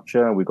the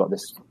structure, we've got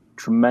this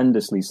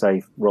tremendously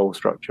safe roll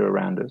structure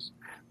around us.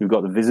 We've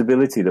got the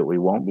visibility that we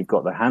want. We've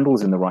got the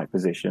handles in the right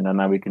position, and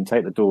now we can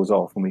take the doors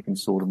off and we can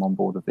store them on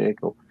board the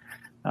vehicle.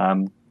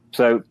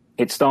 So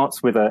it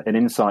starts with an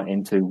insight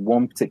into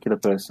one particular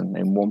person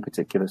in one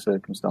particular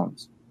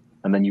circumstance,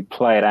 and then you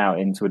play it out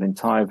into an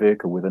entire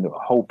vehicle with a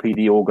whole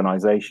PD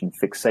organization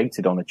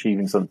fixated on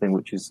achieving something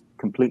which is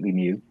completely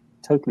new,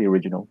 totally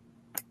original.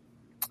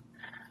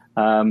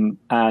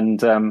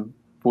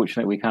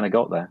 Fortunately, we kind of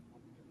got there.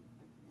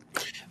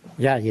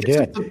 Yeah, you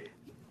did.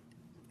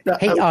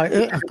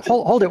 Hey,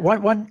 hold it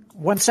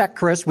one sec,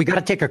 Chris. We got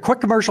to take a quick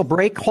commercial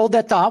break. Hold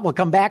that thought. We'll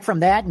come back from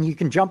that, and you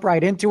can jump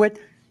right into it.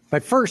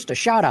 But first, a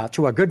shout out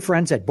to our good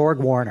friends at Borg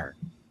Warner.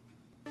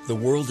 The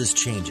world is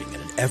changing at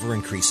an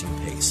ever-increasing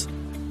pace.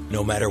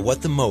 No matter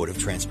what the mode of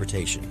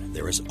transportation,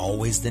 there is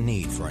always the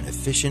need for an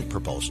efficient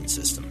propulsion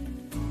system.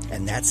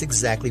 And that's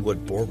exactly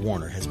what Borg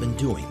Warner has been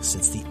doing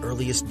since the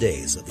earliest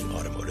days of the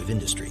automotive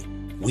industry.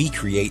 We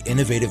create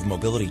innovative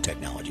mobility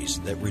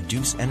technologies that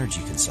reduce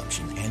energy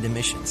consumption and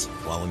emissions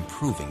while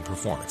improving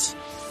performance.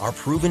 Our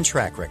proven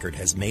track record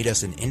has made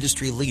us an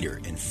industry leader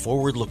in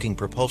forward-looking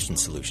propulsion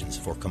solutions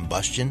for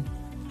combustion,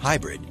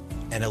 hybrid,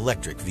 and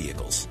electric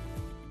vehicles.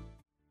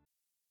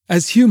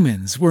 As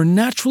humans, we're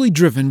naturally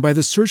driven by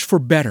the search for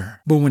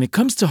better. But when it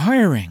comes to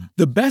hiring,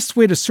 the best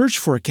way to search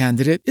for a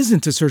candidate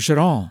isn't to search at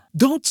all.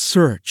 Don't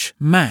search,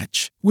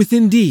 match with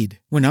Indeed.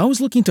 When I was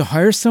looking to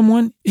hire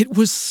someone, it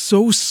was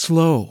so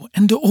slow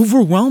and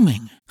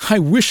overwhelming. I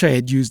wish I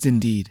had used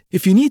Indeed.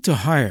 If you need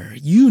to hire,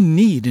 you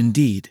need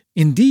Indeed.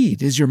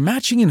 Indeed is your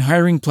matching and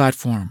hiring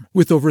platform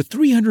with over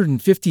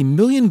 350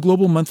 million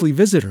global monthly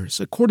visitors,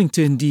 according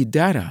to Indeed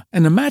data,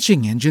 and a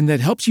matching engine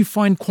that helps you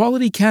find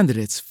quality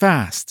candidates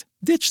fast.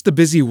 Ditch the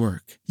busy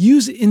work.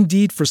 Use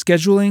Indeed for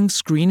scheduling,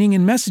 screening,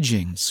 and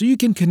messaging so you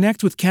can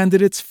connect with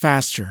candidates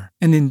faster.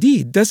 And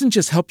Indeed doesn't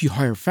just help you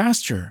hire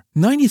faster.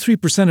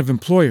 93% of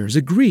employers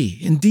agree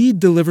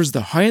Indeed delivers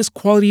the highest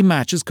quality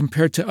matches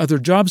compared to other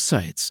job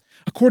sites,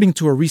 according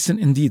to a recent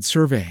Indeed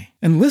survey.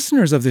 And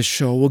listeners of this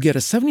show will get a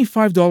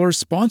 $75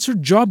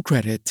 sponsored job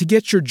credit to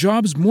get your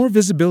jobs more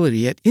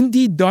visibility at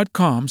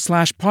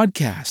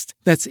Indeed.com/podcast.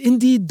 That's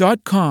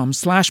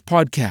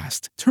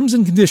Indeed.com/podcast. Terms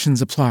and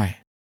conditions apply.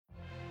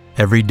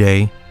 Every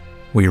day,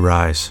 we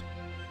rise,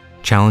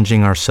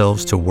 challenging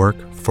ourselves to work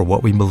for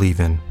what we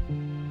believe in.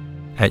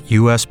 At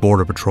U.S.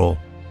 Border Patrol,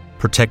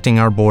 protecting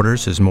our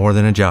borders is more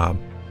than a job.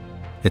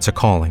 It's a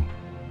calling.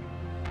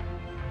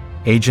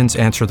 Agents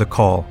answer the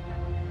call,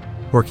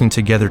 working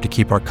together to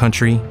keep our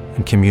country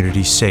and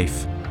communities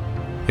safe.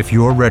 If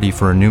you're ready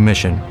for a new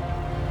mission,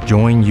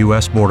 join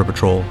U.S. Border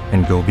Patrol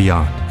and go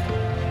beyond.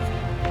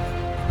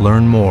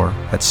 Learn more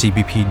at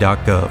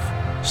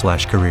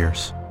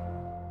cbp.gov/careers.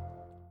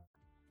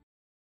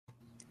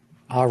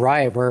 All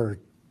right, we're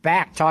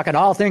back talking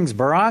all things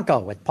Bronco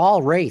with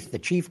Paul Wraith, the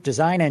chief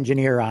design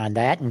engineer on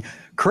that. And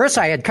Chris,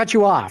 I had cut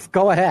you off.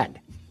 Go ahead.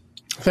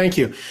 Thank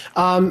you.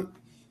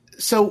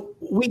 So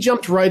we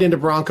jumped right into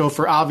Bronco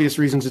for obvious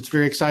reasons. It's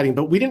very exciting,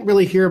 but we didn't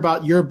really hear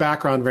about your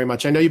background very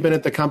much. I know you've been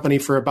at the company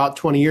for about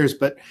 20 years,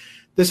 but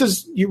this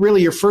is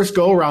really your first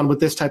go around with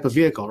this type of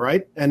vehicle,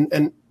 right?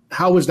 And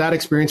how was that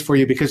experience for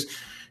you? Because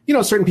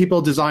certain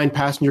people design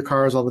passenger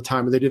cars all the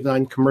time, or they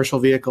design commercial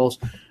vehicles,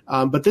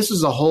 but this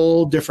is a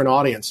whole different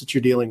audience that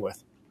you're dealing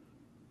with.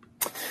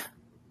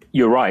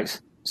 You're right.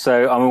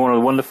 So, one of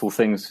the wonderful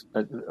things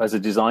as a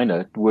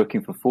designer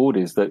working for Ford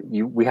is that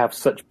we have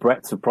such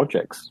breadth of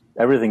projects,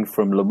 everything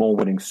from Le Mans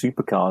winning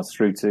supercars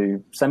through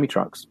to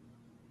semi-trucks.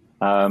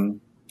 And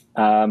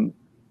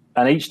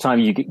each time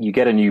you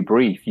get a new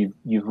brief,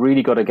 you've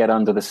really got to get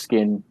under the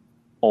skin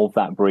of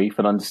that brief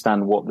and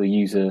understand what the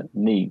user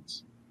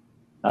needs.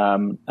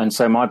 And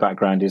so my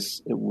background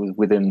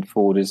within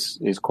Ford is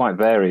quite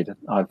varied.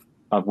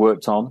 I've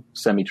worked on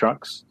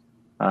semi-trucks.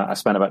 I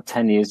spent about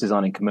 10 years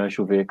designing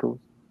commercial vehicles.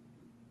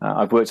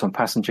 I've worked on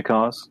passenger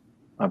cars.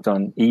 I've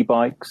done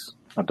e-bikes.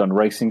 I've done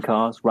racing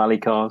cars, rally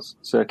cars,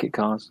 circuit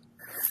cars,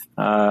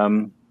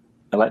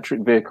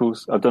 electric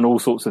vehicles. I've done all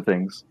sorts of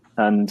things.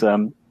 And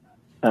we're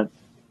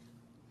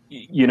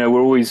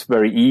always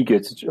very eager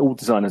all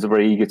designers are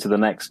very eager to the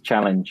next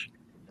challenge.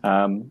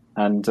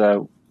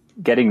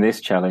 Getting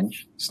this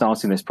challenge,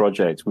 starting this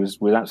project was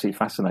absolutely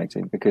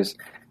fascinating because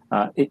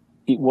it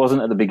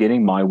wasn't at the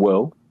beginning my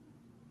world,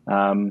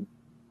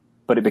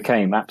 but it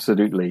became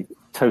absolutely,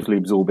 totally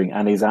absorbing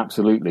and is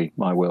absolutely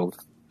my world.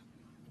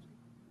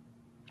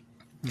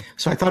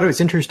 So I thought it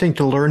was interesting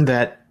to learn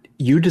that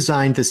you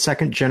designed the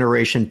second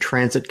generation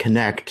Transit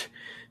Connect,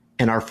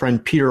 and our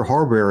friend Peter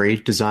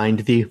Horbury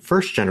designed the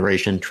first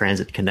generation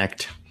Transit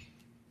Connect.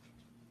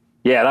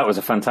 Yeah, that was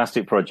a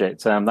fantastic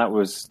project. That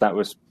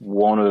was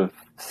one of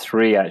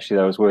three actually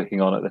that I was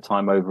working on at the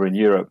time over in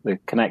Europe. The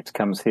Connect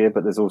comes here,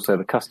 but there's also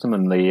the Custom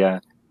and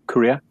the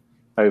Courier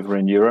over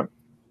in Europe.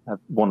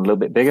 One a little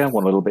bit bigger,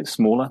 one a little bit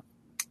smaller.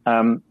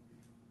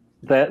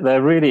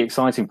 They're really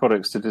exciting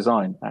products to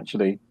design,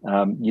 actually.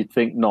 You'd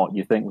think not.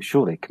 You think, well,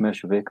 surely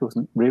commercial vehicles,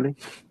 really?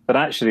 But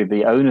actually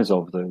the owners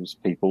of those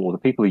people, or the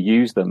people who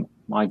use them,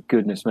 my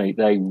goodness me,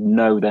 they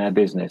know their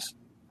business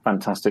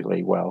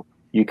fantastically well.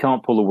 You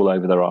can't pull the wool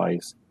over their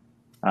eyes.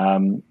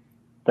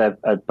 They're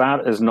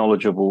about as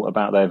knowledgeable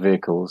about their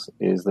vehicles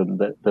as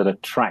that a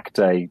track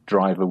day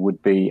driver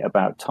would be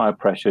about tire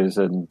pressures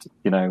and,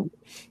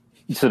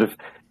 sort of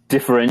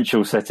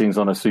differential settings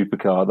on a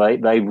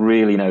supercar. They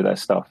really know their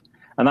stuff.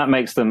 And that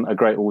makes them a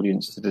great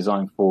audience to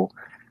design for.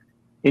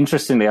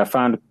 Interestingly, I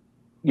found,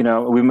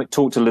 we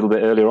talked a little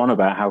bit earlier on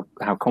about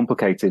how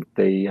complicated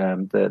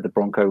the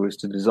Bronco was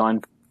to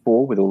design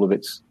for with all of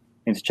its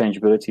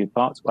interchangeability of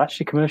parts. Well,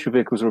 actually, commercial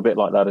vehicles are a bit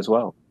like that as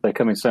well. They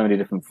come in so many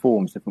different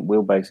forms, different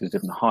wheelbases,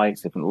 different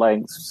heights, different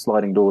lengths,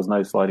 sliding doors,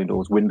 no sliding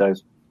doors,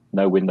 windows,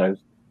 no windows.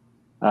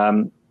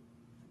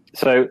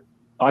 So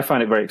I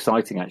find it very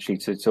exciting, actually,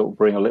 to sort of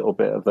bring a little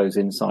bit of those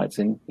insights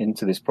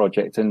into this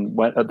project. And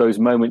at those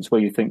moments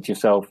where you think to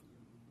yourself,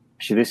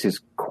 actually, this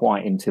is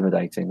quite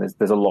intimidating.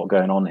 There's a lot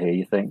going on here.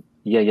 You think,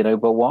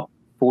 but what?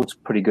 Ford's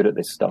pretty good at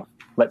this stuff.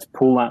 Let's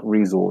pull that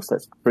resource.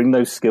 Let's bring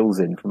those skills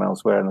in from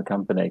elsewhere in the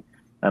company,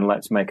 and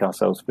let's make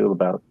ourselves feel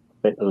a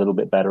little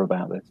bit better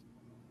about this.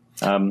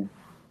 Paul,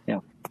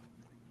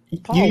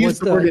 you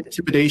used the word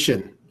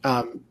intimidation,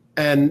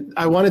 and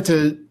I wanted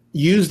to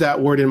use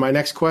that word in my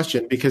next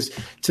question, because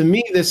to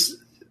me, this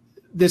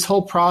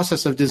whole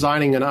process of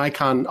designing an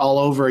icon all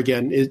over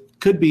again,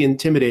 it could be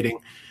intimidating.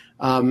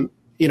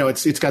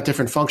 It's got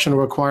different functional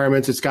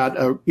requirements. It's got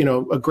a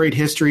great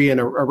history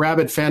and a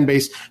rabid fan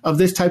base of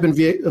this type of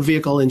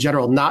vehicle in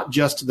general, not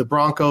just the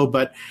Bronco,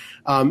 but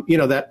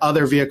that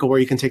other vehicle where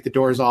you can take the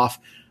doors off,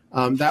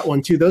 that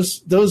one too.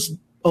 Those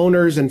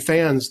owners and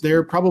fans,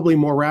 they're probably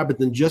more rabid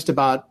than just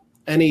about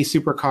any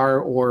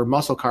supercar or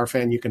muscle car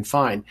fan you can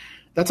find.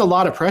 That's a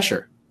lot of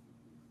pressure.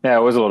 Yeah,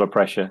 it was a lot of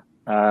pressure.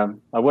 I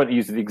won't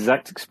use the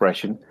exact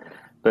expression,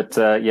 but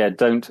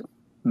don't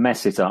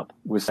mess it up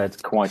was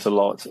said quite a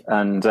lot.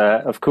 And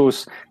of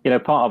course,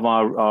 part of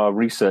our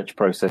research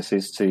process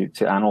is to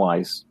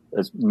analyze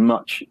as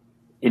much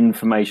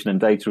information and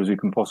data as we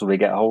can possibly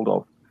get hold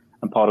of.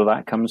 And part of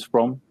that comes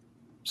from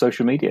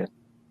social media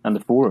and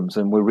the forums.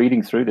 And we're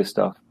reading through this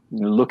stuff,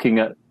 looking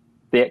at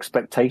the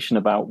expectation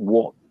about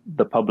what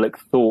the public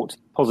thought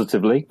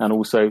positively and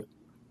also,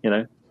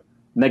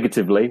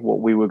 negatively, what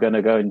we were going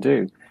to go and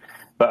do.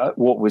 But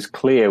what was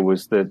clear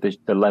was the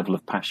level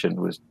of passion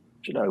was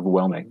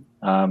overwhelming.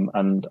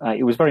 And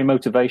it was very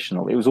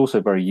motivational. It was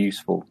also very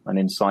useful and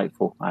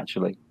insightful,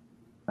 actually.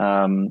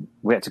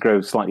 We had to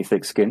grow slightly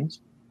thick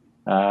skins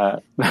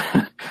along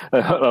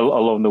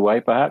the way,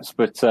 perhaps,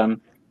 but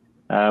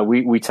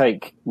we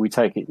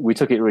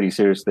took it really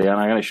seriously. And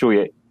I'm going to assure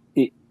you,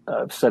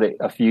 I've said it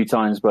a few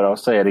times, but I'll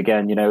say it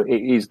again.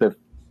 It is the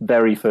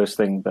very first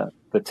thing that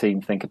the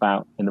team think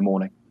about in the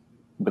morning,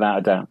 without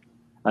a doubt,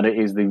 and it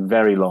is the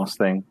very last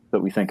thing that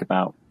we think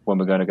about when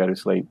we're going to go to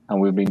sleep.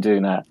 And we've been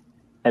doing that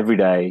every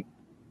day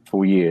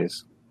for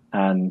years.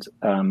 And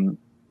the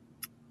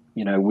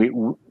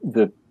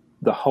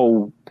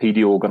whole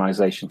PD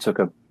organization took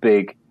a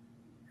big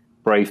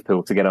brave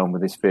pill to get on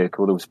with this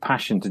vehicle. There was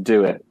passion to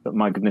do it, but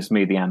my goodness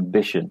me, the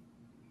ambition,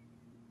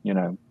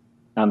 and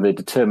the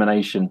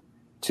determination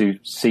to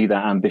see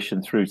that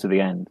ambition through to the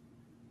end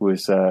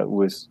was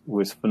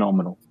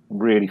phenomenal,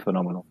 really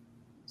phenomenal.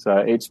 So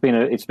it's been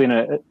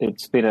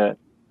a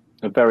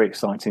very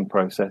exciting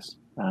process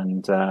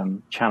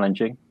and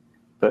challenging,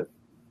 but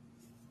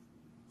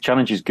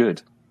challenge is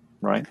good,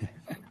 right?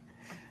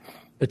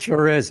 It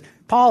sure is.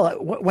 Paul,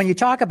 when you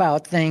talk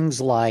about things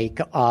like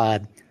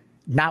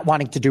not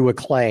wanting to do a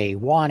clay,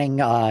 wanting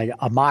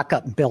a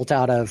mock-up built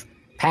out of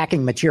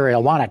packing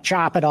material, want to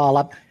chop it all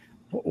up,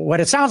 what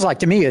it sounds like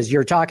to me is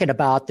you're talking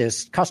about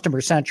this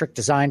customer-centric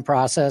design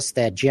process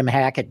that Jim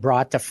Hackett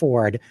brought to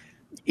Ford.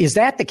 Is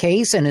that the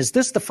case? And is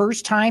this the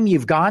first time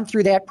you've gone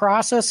through that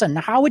process? And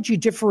how would you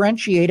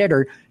differentiate it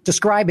or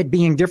describe it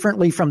being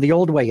differently from the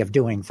old way of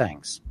doing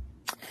things?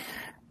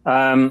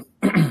 I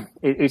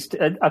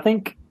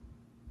think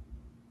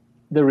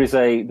there is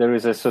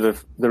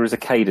a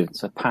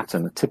cadence, a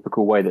pattern, a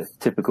typical way that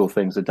typical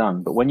things are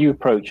done. But when you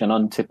approach an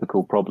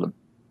untypical problem,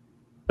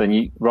 then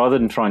you, rather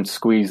than try and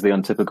squeeze the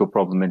untypical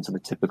problem into the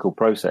typical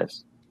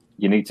process,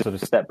 you need to sort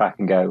of step back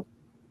and go,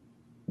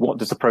 what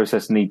does the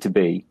process need to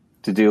be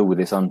to deal with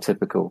this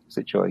untypical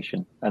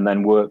situation? And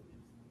then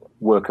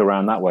work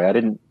around that way. I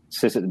didn't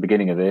sit at the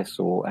beginning of this,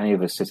 or any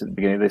of us sit at the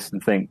beginning of this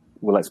and think,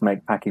 well, let's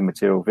make packing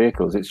material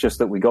vehicles. It's just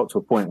that we got to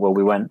a point where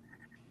we went,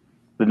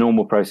 the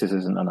normal process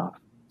isn't enough.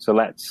 So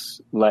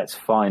let's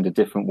find a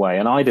different way.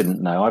 And I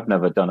didn't know, I've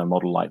never done a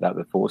model like that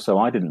before, so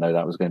I didn't know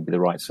that was going to be the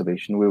right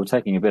solution. We were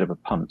taking a bit of a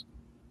punt.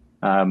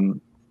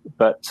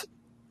 But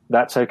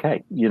that's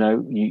okay.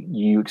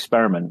 You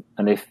experiment.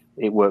 And if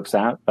it works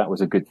out, that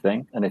was a good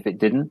thing. And if it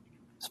didn't,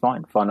 It's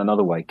fine. Find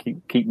another way.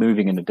 Keep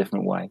moving in a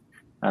different way,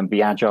 and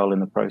be agile in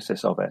the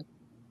process of it.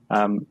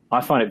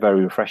 I find it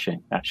very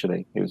refreshing.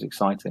 Actually, it was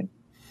exciting,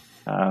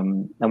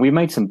 and we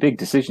made some big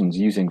decisions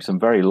using some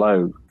very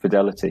low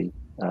fidelity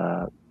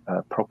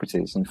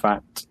properties. In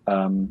fact,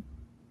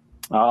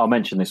 I'll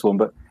mention this one,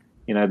 but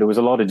there was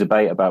a lot of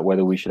debate about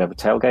whether we should have a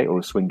tailgate or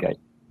a swing gate,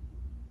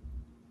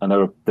 and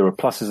there are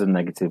pluses and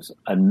negatives,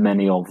 and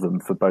many of them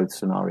for both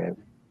scenarios.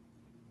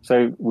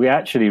 So we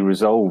actually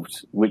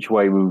resolved which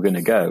way we were going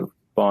to go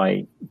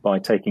by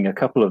taking a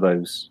couple of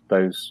those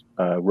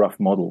rough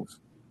models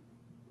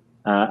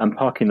and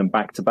parking them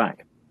back to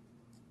back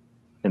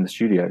in the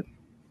studio.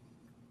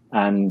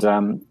 And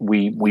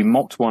we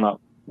mocked one up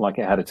like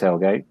it had a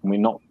tailgate, and we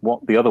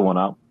mocked the other one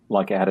up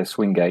like it had a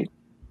swing gate.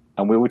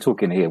 And we're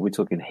talking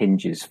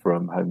hinges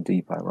from Home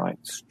Depot, right?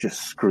 It's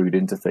just screwed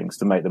into things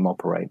to make them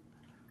operate.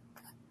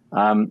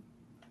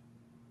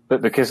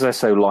 But because they're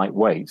so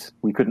lightweight,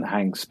 we couldn't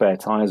hang spare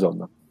tires on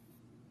them,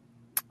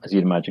 as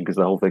you'd imagine, because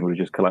the whole thing would have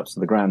just collapsed to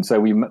the ground. So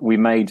we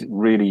made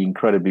really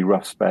incredibly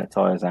rough spare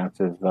tires out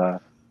of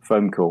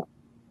foam core.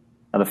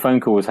 And the foam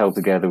core was held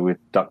together with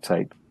duct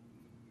tape.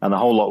 And the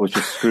whole lot was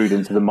just screwed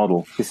into the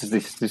model. This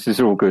is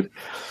all good.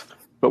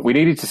 But we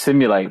needed to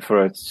simulate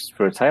for a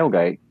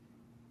tailgate,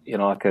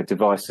 like a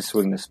device to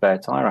swing the spare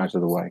tire out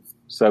of the way.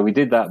 So we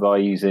did that by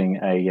using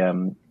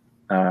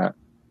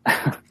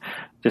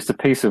just a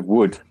piece of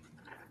wood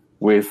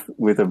with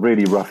a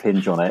really rough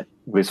hinge on it,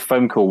 with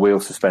foam core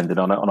wheels suspended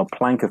on it, on a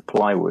plank of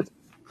plywood,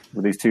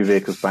 with these two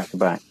vehicles back to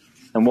back.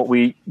 And what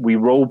we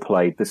role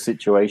played the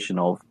situation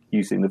of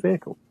using the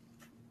vehicle.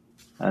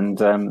 And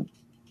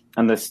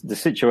the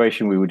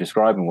situation we were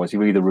describing was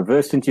you either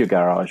reversed into your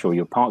garage or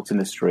you're parked in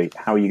the street.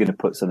 How are you going to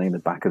put something in the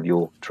back of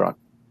your truck?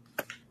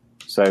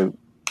 So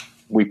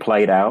we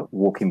played out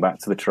walking back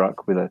to the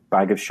truck with a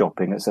bag of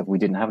shopping, except we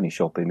didn't have any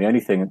shopping. The only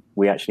thing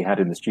we actually had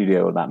in the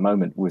studio at that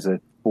moment was a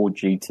Ford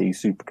GT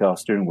supercar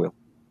steering wheel.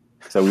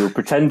 So we were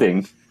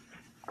pretending,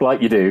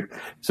 like you do,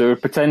 so we were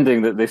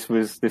pretending that this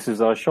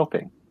is our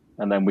shopping.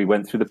 And then we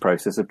went through the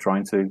process of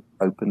trying to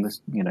open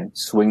this,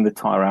 swing the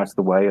tire out of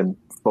the way and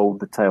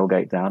fold the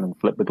tailgate down and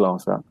flip the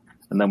glass up.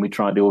 And then we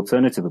tried the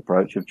alternative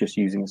approach of just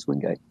using a swing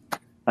gate.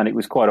 And it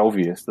was quite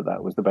obvious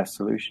that was the best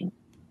solution.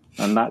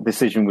 And that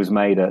decision was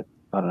made at,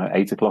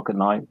 8:00 at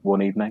night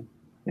one evening,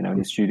 in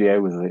the studio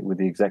with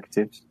the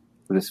executives,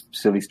 with this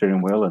silly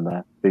steering wheel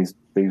and these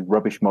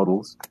rubbish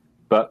models.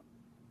 But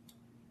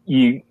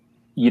you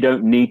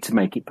don't need to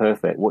make it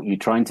perfect. What you're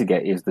trying to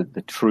get is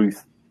the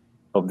truth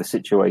of the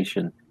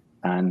situation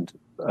and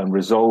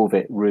resolve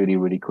it really,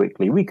 really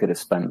quickly. We could have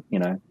spent,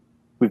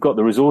 we've got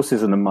the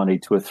resources and the money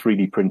to have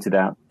 3D printed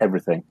out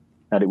everything,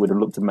 and it would have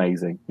looked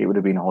amazing. It would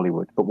have been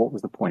Hollywood. But what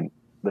was the point?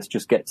 Let's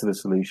just get to the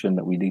solution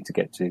that we need to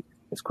get to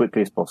as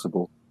quickly as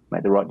possible,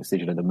 make the right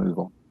decision, and then move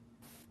on.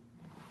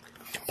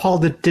 Paul,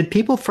 did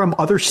people from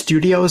other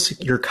studios,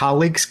 your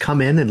colleagues, come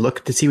in and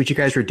look to see what you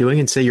guys were doing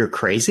and say you're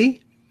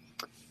crazy?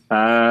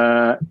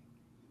 A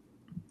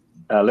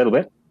little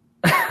bit.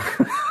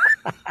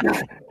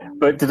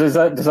 But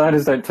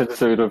designers don't tend to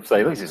sort of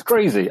say, this is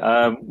crazy.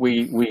 I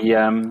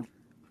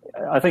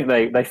think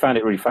they found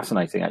it really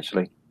fascinating,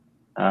 actually.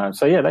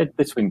 So yeah,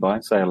 they'd swing by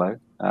and say hello.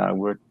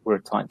 We're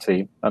a tight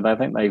team, and I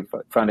think they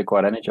found it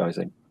quite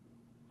energizing.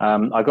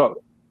 I got,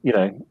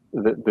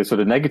 the sort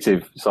of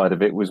negative side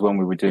of it was when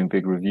we were doing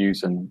big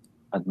reviews and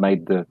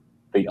made the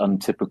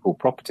untypical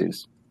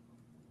properties,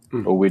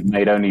 or we'd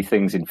made only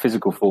things in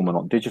physical form and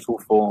not digital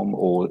form,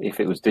 or if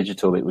it was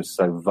digital, it was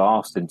so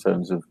vast in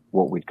terms of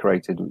what we'd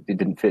created, it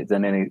didn't fit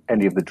in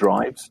any of the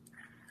drives.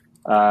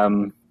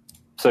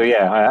 So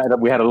yeah,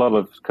 we had a lot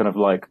of kind of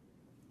like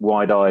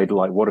wide-eyed,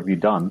 like, what have you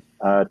done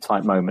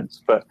type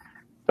moments. But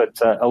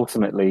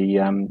ultimately,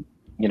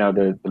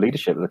 the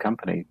leadership of the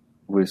company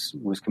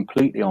was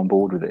completely on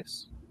board with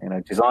this.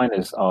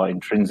 Designers are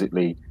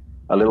intrinsically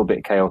a little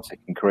bit chaotic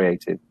and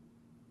creative.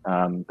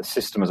 The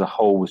system as a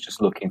whole was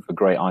just looking for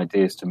great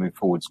ideas to move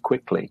forwards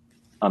quickly,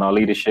 and our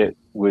leadership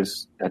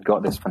had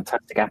got this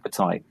fantastic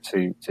appetite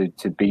to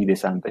be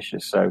this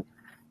ambitious. So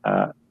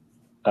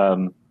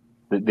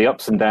the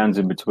ups and downs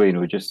in between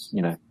were just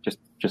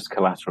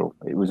collateral.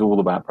 It was all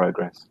about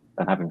progress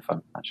and having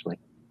fun, actually.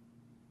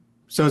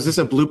 So is this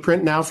a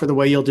blueprint now for the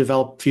way you'll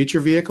develop future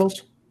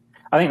vehicles?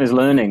 I think there's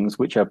learnings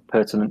which are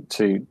pertinent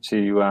to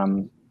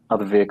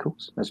other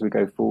vehicles as we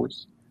go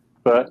forwards.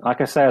 But like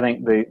I say, I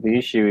think the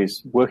issue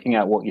is working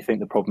out what you think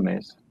the problem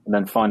is, and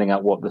then finding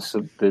out what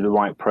the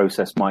right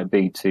process might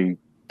be to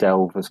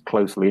delve as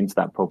closely into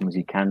that problem as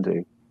you can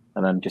do,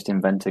 and then just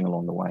inventing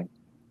along the way.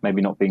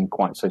 Maybe not being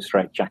quite so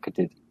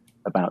straitjacketed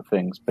about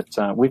things, but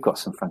we've got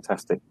some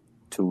fantastic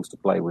tools to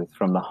play with,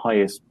 from the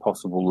highest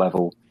possible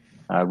level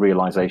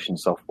realization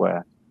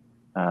software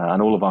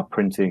and all of our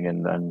printing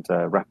and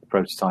rapid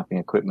prototyping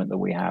equipment that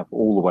we have,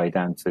 all the way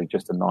down to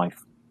just a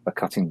knife, a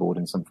cutting board,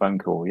 and some foam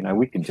core.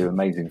 We can do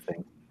amazing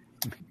things.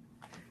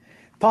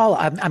 Paul,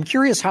 I'm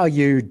curious how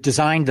you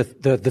designed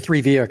the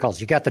three vehicles.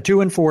 You got the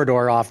 2- and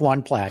 4-door off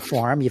one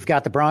platform. You've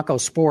got the Bronco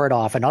Sport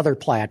off another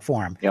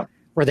platform. Yep.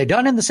 Were they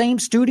done in the same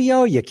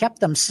studio? You kept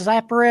them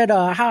separate?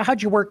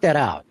 How'd you work that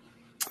out?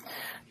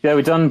 Yeah,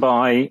 we're done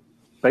by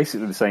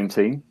basically the same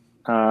team.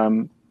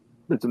 My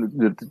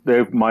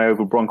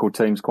Oval Bronco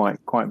team's quite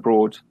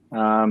broad.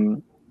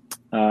 The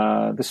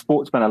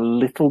Sport spent a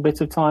little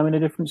bit of time in a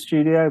different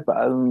studio, but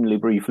only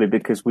briefly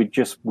because we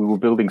were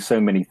building so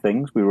many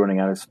things. We were running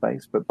out of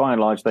space, but by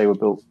and large, they were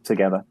built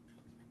together.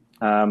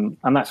 And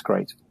that's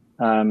great.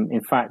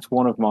 In fact,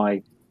 one of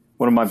my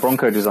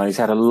Bronco designers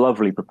had a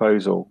lovely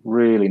proposal,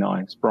 really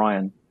nice,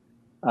 Brian.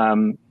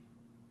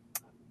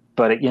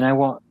 But you know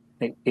what?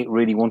 It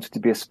really wanted to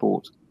be a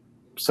Sport.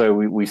 So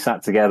we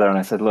sat together and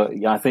I said, look,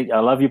 I think I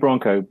love your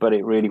Bronco, but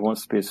it really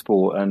wants to be a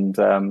Sport. And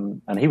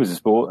he was a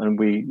Sport,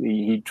 and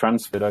he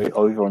transferred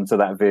over onto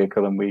that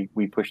vehicle, and we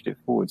pushed it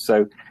forward.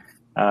 So,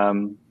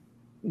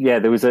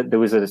 there was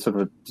a sort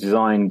of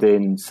designed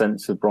in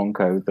sense of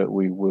Bronco that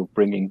we were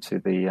bringing to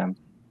the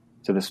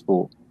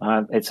Sport.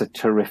 It's a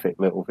terrific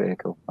little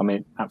vehicle. I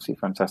mean, absolutely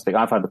fantastic.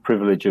 I've had the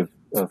privilege of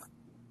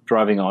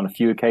driving it on a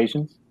few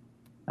occasions,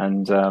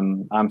 and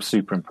I'm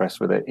super impressed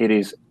with it. It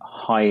is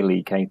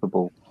highly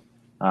capable.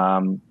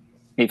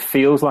 It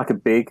feels like a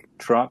big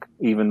truck,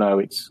 even though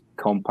it's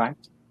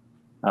compact.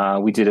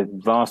 We did a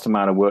vast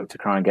amount of work to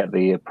try and get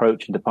the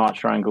approach and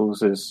departure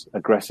angles as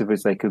aggressive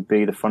as they could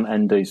be. The front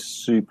end is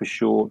super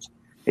short.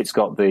 It's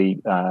got the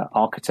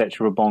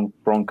architecture of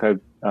Bronco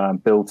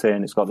built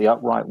in. It's got the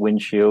upright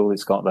windshield.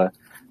 It's got the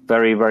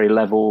very, very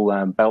level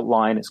belt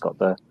line. It's got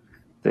the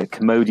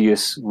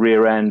commodious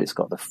rear end. It's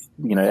got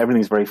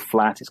everything's very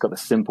flat. It's got the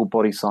simple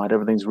body side.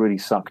 Everything's really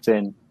sucked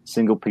in.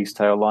 Single piece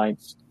tail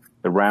lights.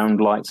 The round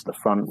lights at the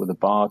front with a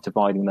bar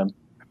dividing them.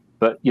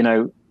 But,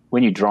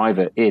 when you drive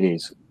it, it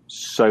is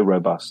so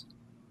robust.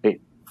 It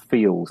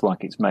feels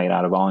like it's made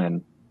out of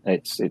iron.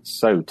 It's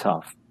so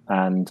tough.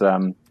 And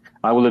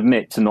I will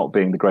admit to not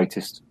being the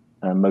greatest,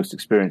 most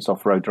experienced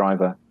off-road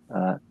driver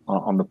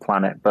on the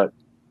planet, but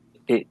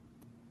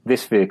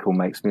this vehicle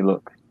makes me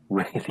look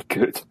really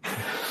good.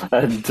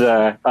 And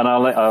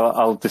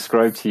I'll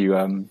describe to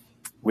you,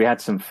 we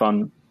had some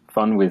fun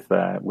with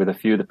a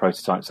few of the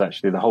prototypes,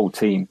 actually, the whole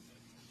team.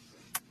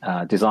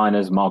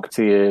 Designers,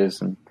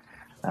 marketeers, and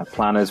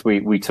planners.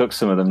 We took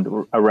some of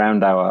them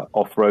around our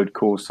off-road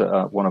course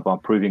at one of our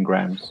proving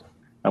grounds,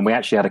 and we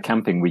actually had a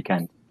camping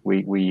weekend.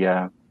 We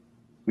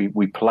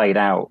played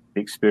out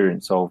the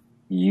experience of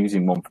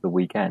using one for the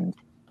weekend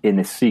in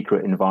this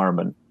secret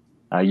environment,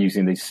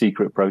 using these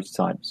secret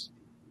prototypes.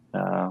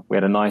 We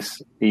had a nice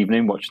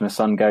evening watching the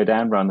sun go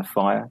down around the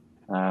fire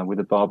with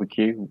a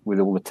barbecue, with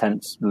all the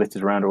tents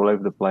littered around all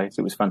over the place.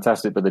 It was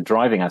fantastic, but the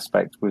driving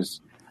aspect was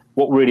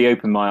what really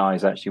opened my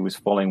eyes. Actually, was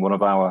following one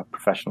of our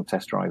professional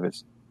test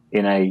drivers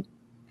in a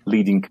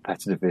leading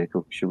competitive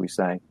vehicle, should we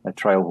say, a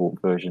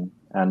Trailhawk version,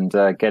 and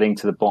getting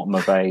to the bottom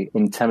of a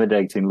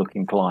intimidating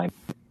looking climb,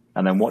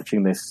 and then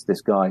watching this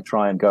guy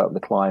try and go up the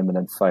climb and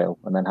then fail,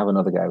 and then have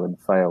another go and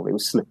fail. It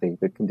was slippy,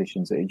 the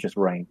conditions, it just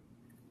rained.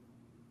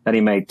 Then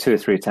he made 2 or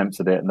 3 attempts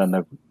at it, and then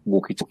the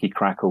walkie-talkie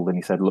crackled, and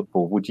he said, "Look,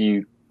 Paul, would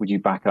you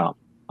back up?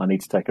 I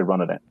need to take a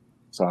run at it."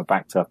 So I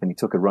backed up, and he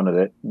took a run at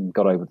it and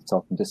got over the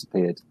top and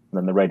disappeared. And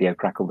then the radio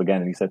crackled again,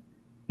 and he said,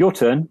 "Your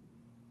turn."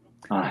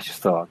 And I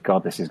just thought,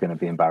 God, this is going to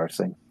be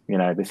embarrassing.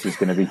 This is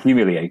going to be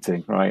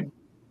humiliating, right?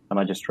 And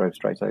I just drove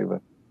straight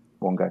over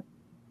one go.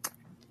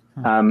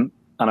 And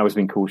I was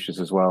being cautious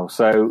as well.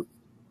 So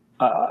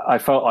I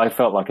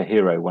felt like a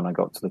hero when I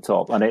got to the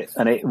top, and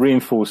it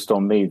reinforced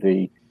on me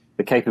the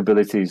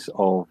capabilities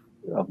of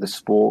the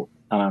Sport.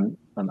 And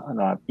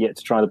I've yet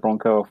to try the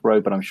Bronco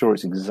off-road, but I'm sure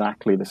it's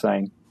exactly the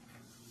same.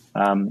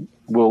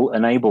 Will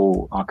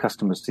enable our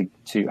customers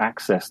to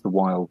access the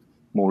wild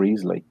more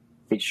easily.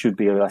 It should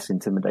be a less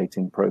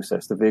intimidating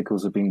process. The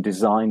vehicles have been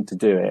designed to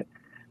do it.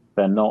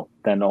 They're not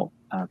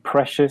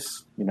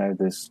precious.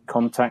 There's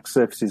contact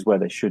surfaces where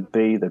they should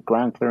be. The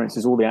ground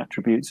clearances, all the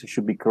attributes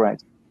should be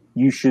correct.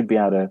 You should be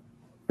able to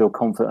feel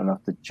confident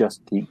enough to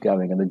just keep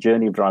going. And the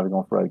journey of driving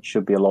off-road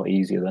should be a lot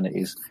easier than it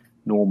is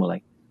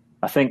normally.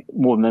 I think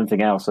more than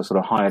anything else, a sort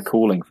of higher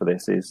calling for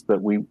this is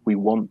that we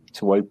want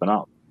to open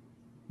up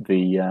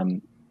the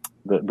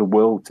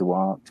world to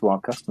our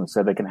customers,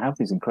 so they can have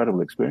these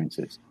incredible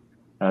experiences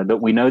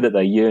that we know that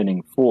they're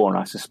yearning for. And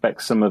I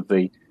suspect some of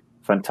the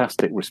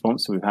fantastic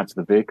response that we've had to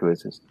the vehicle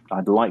is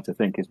I'd like to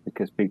think is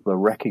because people are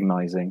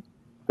recognizing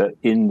that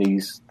in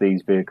these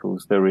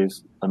vehicles there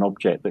is an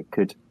object that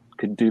could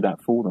do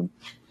that for them.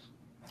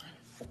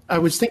 I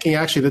was thinking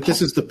actually that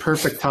this is the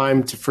perfect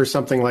time for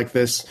something like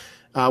this,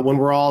 when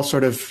we're all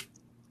sort of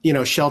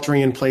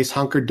sheltering in place,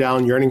 hunkered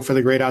down, yearning for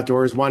the great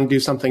outdoors, want to do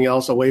something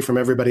else away from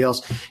everybody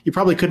else. You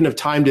probably couldn't have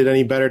timed it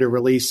any better to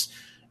release,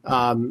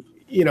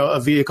 a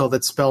vehicle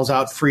that spells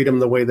out freedom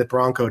the way that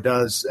Bronco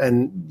does,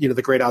 and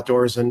the great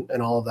outdoors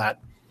and all of that.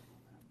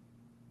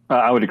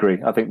 I would agree.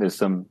 I think there's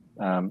some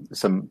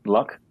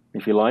luck,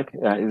 if you like.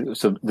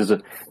 So there's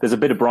a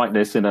bit of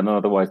brightness in an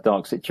otherwise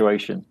dark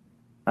situation.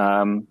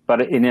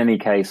 But in any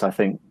case, I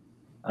think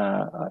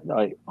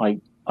I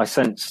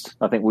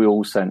think we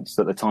all sensed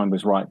that the time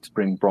was right to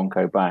bring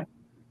Bronco back.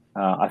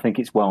 I think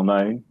it's well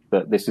known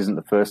that this isn't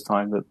the first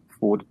time that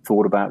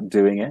thought about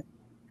doing it,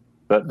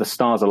 but the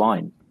stars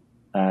aligned,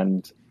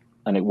 and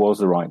it was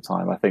the right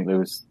time. I think there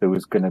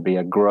was going to be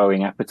a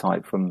growing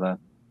appetite from the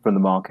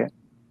market,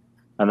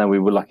 and then we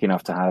were lucky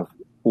enough to have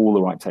all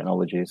the right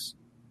technologies,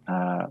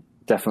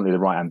 definitely the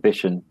right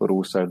ambition, but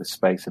also the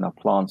space in our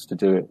plants to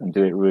do it and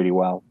do it really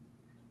well.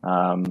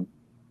 And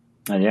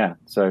yeah,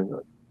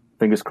 so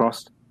fingers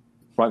crossed,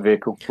 right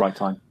vehicle, right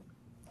time.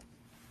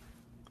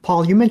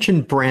 Paul, you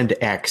mentioned Brand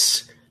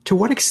X. To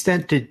what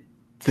extent did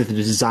the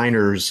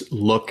designers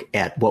look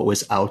at what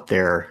was out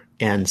there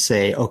and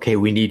say, okay,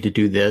 we need to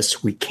do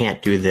this, we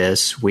can't do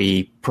this,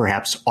 we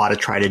perhaps ought to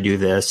try to do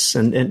this?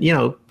 And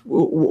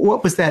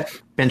what was that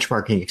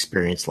benchmarking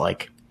experience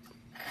like?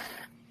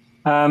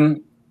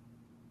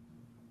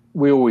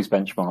 We always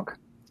benchmark.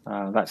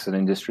 That's an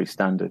industry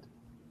standard.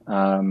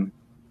 But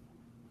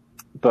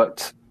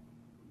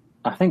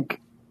I think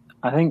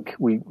our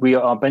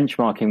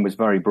benchmarking was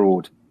very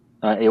broad.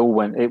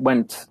 It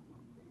went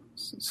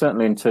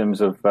certainly in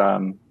terms of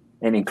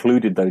it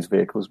included those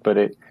vehicles, but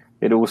it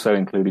also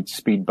included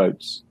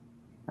speedboats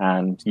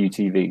and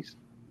UTVs.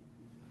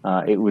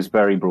 It was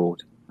very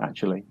broad,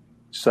 actually.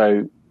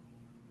 So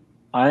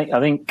I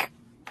think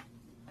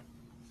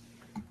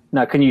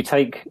now, can you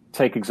take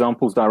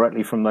examples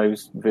directly from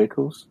those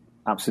vehicles?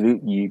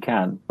 Absolutely, you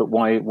can. But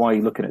why are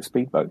you looking at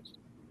speedboats?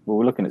 Well,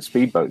 we're looking at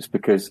speedboats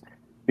because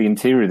the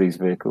interior of these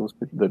vehicles,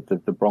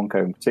 the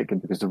Bronco in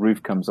particular, because the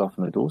roof comes off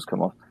and the doors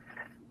come off,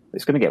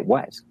 it's going to get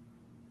wet.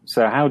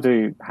 So how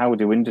do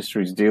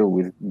industries deal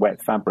with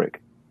wet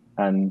fabric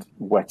and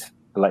wet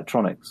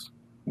electronics?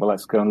 Well,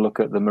 let's go and look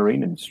at the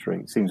marine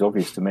industry. It seems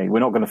obvious to me. We're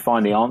not going to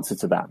find the answer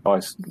to that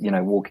by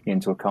walking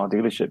into a car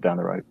dealership down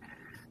the road.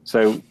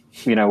 So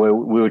we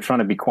were trying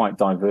to be quite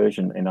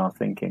divergent in our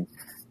thinking,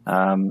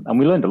 and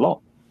we learned a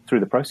lot through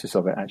the process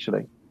of it,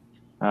 actually.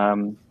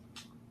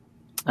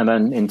 And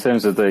then in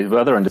terms of the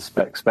other end of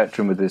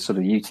spectrum with the sort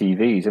of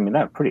UTVs, I mean,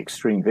 they're pretty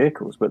extreme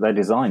vehicles, but they're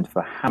designed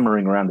for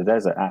hammering around the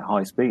desert at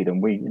high speed.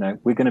 And we're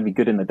going to be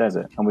good in the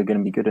desert, and we're going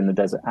to be good in the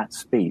desert at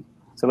speed.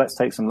 So let's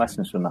take some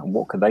lessons from that.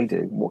 What could they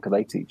do? What could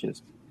they teach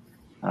us?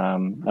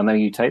 And then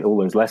you take all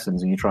those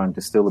lessons and you try and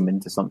distill them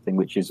into something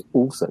which is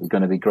also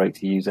going to be great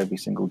to use every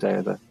single day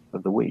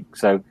of the week.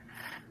 So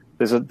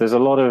there's a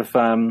lot of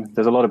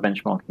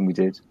benchmarking we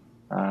did,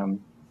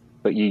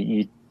 but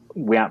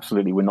we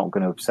absolutely were not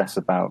going to obsess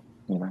about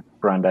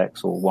brand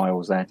X or Y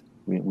or Z.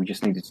 We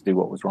just needed to do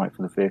what was right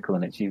for the vehicle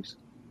and its use.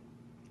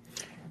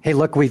 Hey,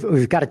 look,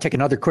 we've got to take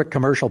another quick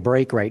commercial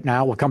break right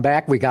now. We'll come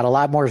back. We got a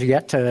lot more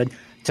yet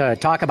to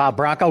talk about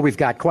Bronco. We've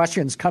got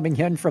questions coming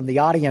in from the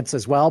audience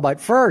as well. But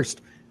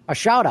first, a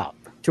shout out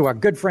to our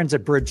good friends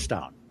at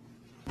Bridgestone.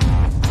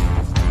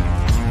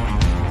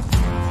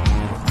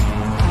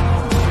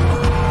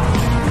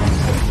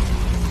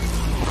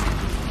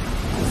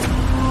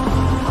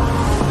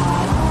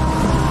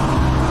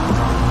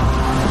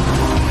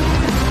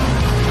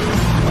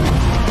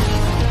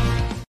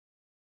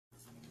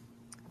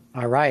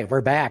 All right,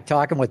 we're back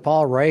talking with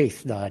Paul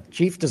Wraith, the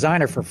chief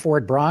designer for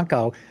Ford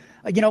Bronco.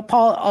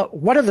 Paul,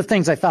 one of the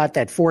things I thought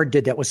that Ford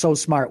did that was so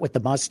smart with the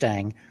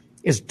Mustang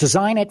is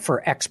design it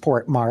for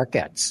export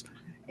markets.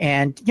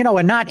 And,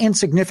 a not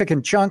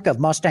insignificant chunk of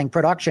Mustang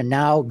production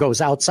now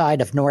goes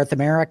outside of North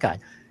America.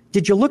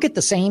 Did you look at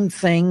the same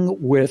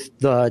thing with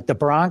the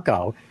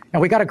Bronco?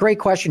 And we got a great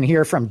question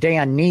here from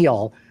Dan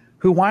Neal,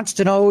 who wants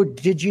to know,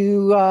 did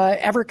you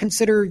ever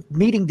consider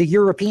meeting the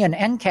European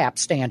NCAP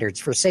standards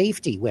for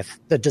safety with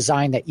the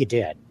design that you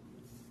did?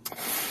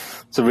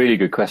 It's a really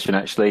good question,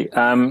 actually.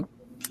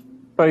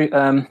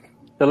 The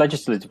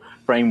legislative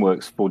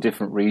frameworks for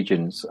different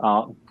regions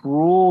are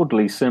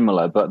broadly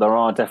similar, but there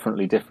are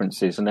definitely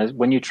differences. And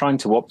when you're trying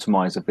to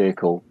optimize a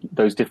vehicle,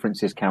 those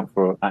differences count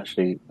for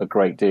actually a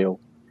great deal.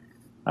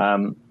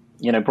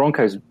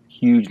 Bronco's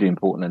hugely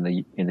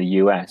important in the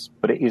US,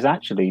 but it is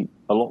actually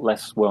a lot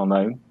less well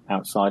known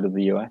outside of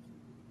the US.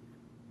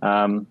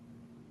 And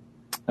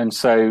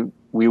so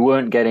we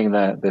weren't getting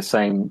the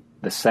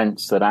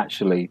sense that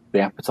actually the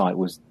appetite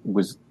was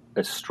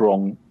as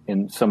strong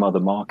in some other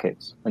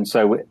markets. And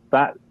so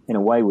that, in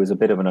a way, was a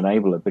bit of an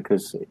enabler,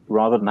 because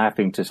rather than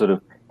having to sort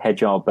of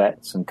hedge our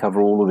bets and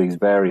cover all of these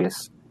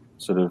various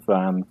sort of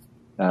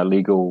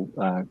legal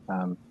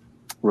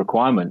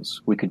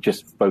requirements, we could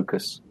just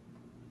focus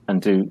and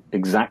do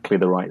exactly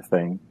the right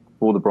thing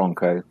for the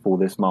Bronco, for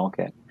this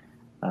market.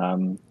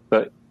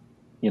 But,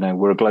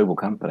 we're a global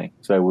company,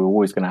 so we're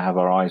always going to have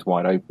our eyes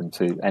wide open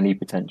to any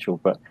potential.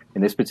 But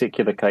in this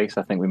particular case,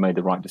 I think we made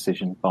the right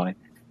decision by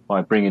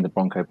bringing the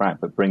Bronco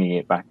back, but bringing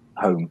it back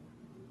home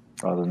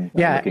rather than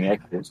looking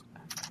exports.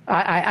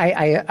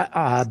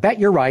 I bet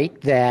you're right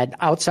that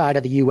outside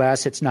of the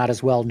U.S. it's not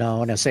as well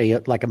known as, say,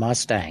 like a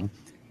Mustang.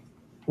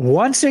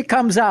 Once it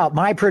comes out,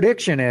 my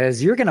prediction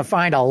is you're going to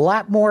find a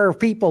lot more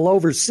people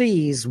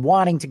overseas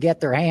wanting to get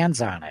their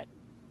hands on it.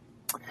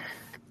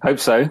 Hope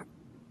so.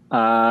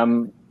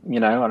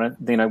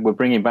 We're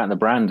bringing back the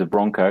brand of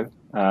Bronco,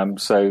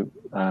 so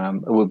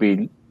we'll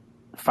be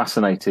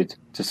fascinated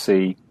to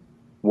see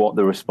what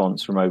the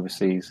response from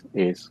overseas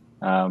is.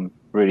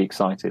 Really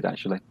excited,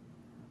 actually.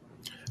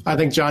 I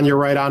think, John, you're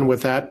right on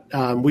with that.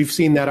 We've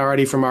seen that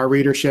already from our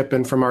readership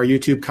and from our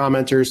YouTube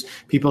commenters,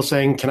 people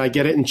saying, can I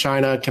get it in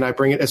China? Can I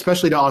bring it,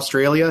 especially to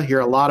Australia? Hear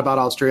a lot about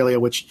Australia,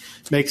 which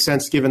makes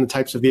sense given the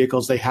types of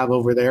vehicles they have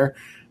over there.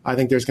 I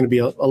think there's going to be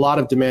a lot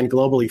of demand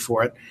globally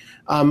for it.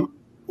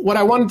 What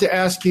I wanted to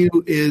ask you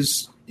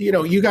is,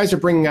 you guys are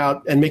bringing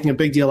out and making a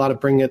big deal out of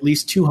bringing at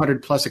least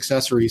 200 plus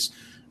accessories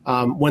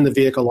when the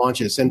vehicle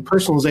launches. And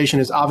personalization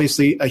is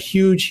obviously a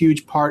huge,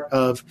 huge part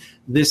of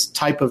this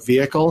type of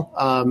vehicle.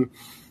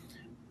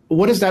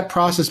 What has that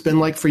process been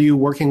like for you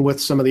working with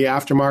some of the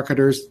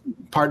aftermarketers,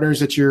 partners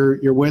that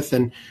you're with?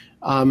 And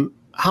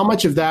how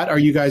much of that are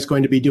you guys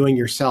going to be doing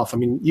yourself? I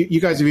mean,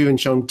 you guys have even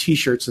shown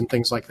T-shirts and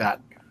things like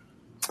that.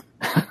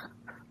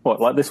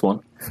 What, like this one?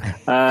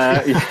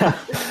 Yeah.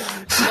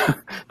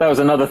 That was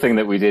another thing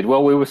that we did.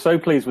 Well, we were so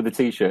pleased with the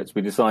T-shirts,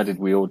 we decided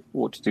we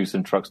ought to do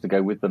some trucks to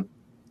go with them.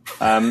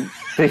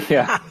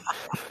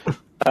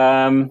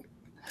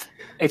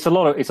 It's a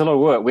lot of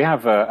work. We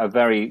have a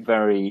very,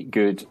 very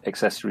good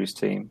accessories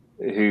team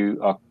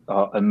who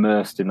are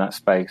immersed in that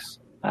space,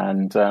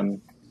 and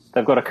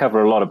they've got to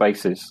cover a lot of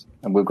bases,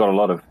 and we've got a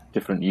lot of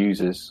different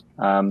users.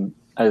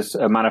 As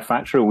a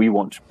manufacturer, we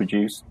want to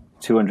produce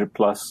 200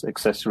 plus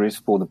accessories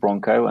for the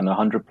Bronco and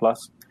 100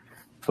 plus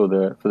for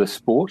the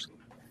Sport,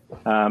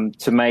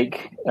 to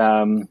make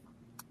to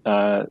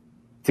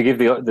give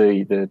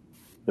the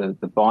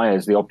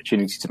buyers the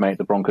opportunity to make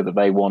the Bronco that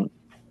they want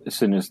as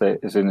soon as they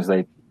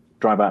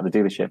drive out of the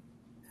dealership.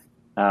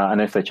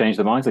 And if they change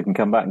their minds, they can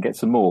come back and get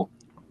some more.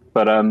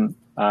 But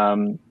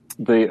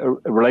the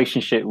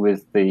relationship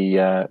with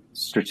the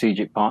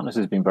strategic partners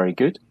has been very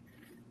good.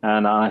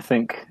 And I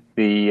think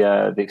the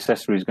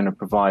accessories going to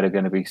provide are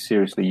going to be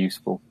seriously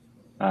useful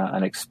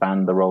and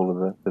expand the role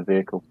of the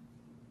vehicle.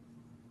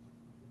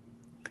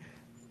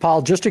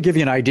 Paul, just to give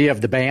you an idea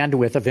of the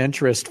bandwidth of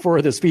interest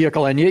for this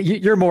vehicle, and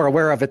you're more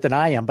aware of it than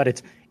I am, but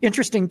it's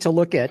interesting to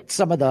look at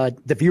some of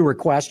the viewer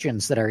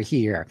questions that are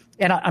here.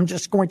 And I'm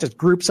just going to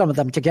group some of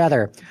them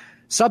together.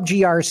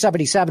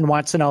 SubGR77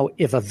 wants to know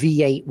if a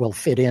V8 will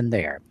fit in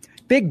there.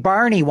 Big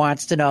Barney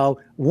wants to know,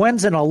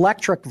 when's an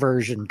electric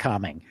version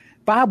coming?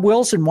 Bob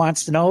Wilson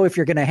wants to know if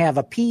you're going to have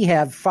a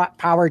PHEV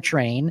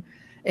powertrain.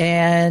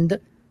 And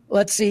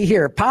let's see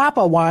here.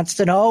 Papa wants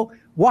to know,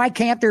 why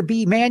can't there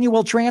be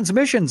manual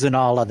transmissions in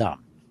all of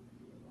them?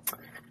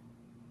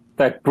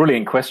 They're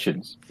brilliant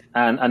questions.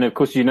 And of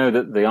course, you know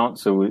that the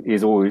answer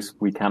is always,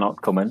 we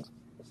cannot comment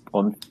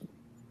on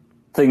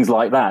things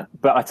like that.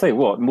 But I tell you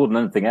what, more than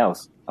anything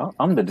else,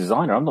 I'm the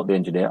designer. I'm not the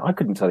engineer. I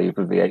couldn't tell you if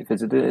a V8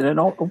 fitted in it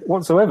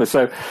whatsoever.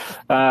 So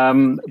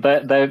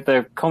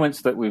they're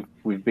comments that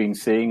we've been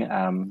seeing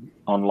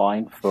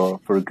online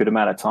for a good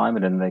amount of time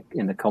and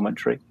in the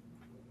commentary.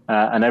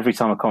 And every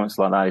time a comment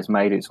like that is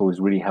made, it's always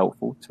really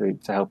helpful to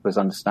help us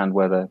understand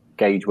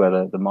gauge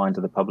where the mind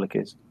of the public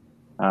is.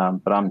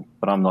 But I'm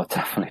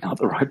definitely not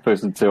the right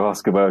person to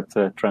ask about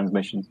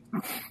transmissions.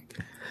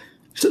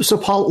 So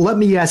Paul, let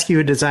me ask you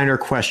a designer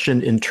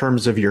question in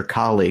terms of your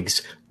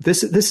colleagues.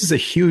 This is a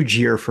huge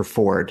year for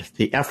Ford.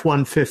 The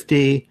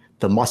F-150,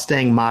 the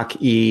Mustang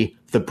Mach-E,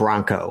 the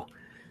Bronco.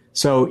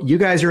 So you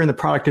guys are in the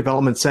product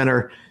development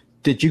center.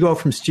 Did you go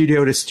from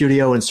studio to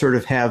studio and sort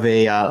of have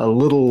a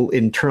little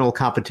internal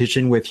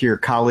competition with your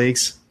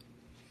colleagues?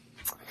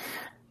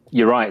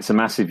 You're right. It's a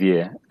massive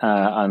year,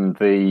 and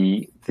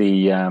the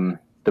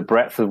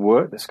breadth of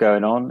work that's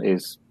going on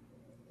is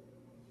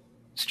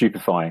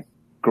stupefying.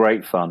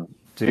 Great fun.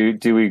 Do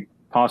we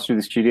pass through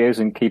the studios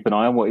and keep an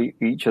eye on what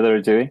each other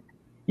are doing?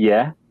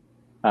 Yeah,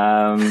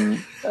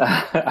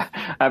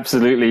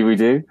 absolutely, we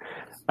do.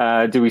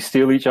 Do we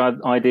steal each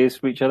ideas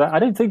from each other? I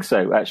don't think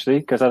so, actually,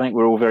 because I think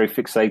we're all very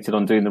fixated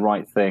on doing the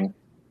right thing.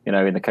 You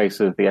know, in the case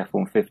of the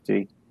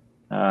F-150,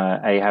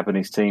 Ahab and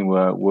his team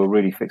were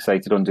really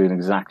fixated on doing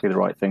exactly the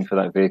right thing for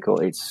that vehicle.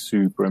 It's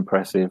super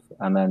impressive.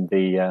 And then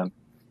the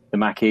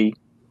Mach-E,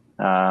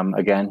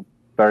 again,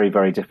 very,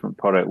 very different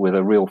product with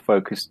a real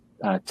focused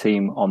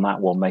team on that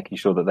one, making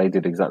sure that they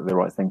did exactly the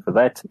right thing for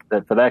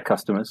their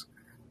customers.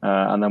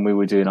 And then we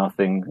were doing our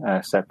thing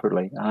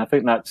separately. And I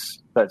think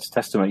that's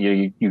testament.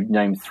 You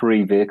named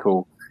 3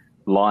 vehicle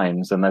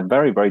lines, and they're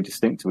very, very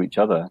distinct to each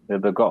other.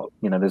 They've got,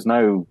 there's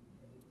no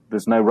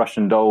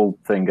Russian doll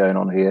thing going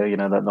on here.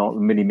 They're not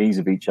mini-me's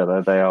of each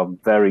other. They are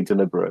very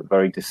deliberate,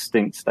 very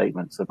distinct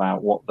statements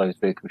about what those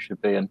vehicles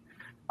should be. And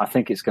I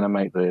think it's going to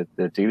make the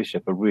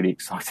dealership a really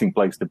exciting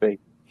place to be.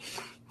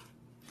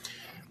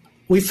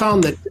 We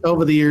found that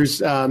over the years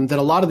that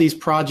a lot of these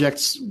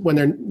projects,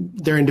 when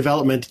they're in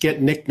development,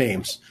 get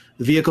nicknames.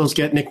 The vehicles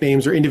get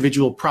nicknames, or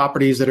individual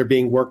properties that are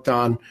being worked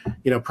on,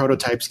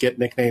 prototypes get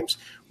nicknames.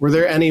 Were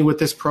there any with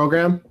this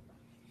program?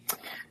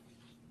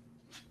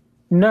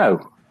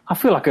 No. I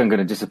feel like I'm going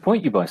to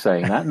disappoint you by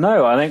saying that.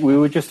 No, I think we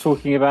were just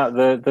talking about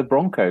the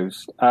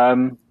Broncos.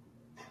 I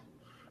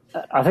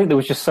think there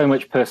was just so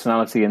much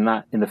personality in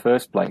that in the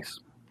first place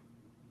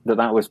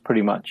that was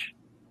pretty much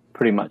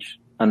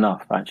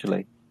enough,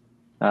 actually.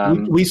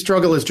 We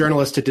struggle as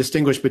journalists to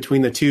distinguish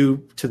between the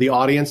two to the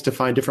audience, to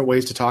find different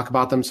ways to talk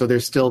about them. So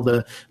there's still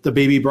the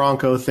baby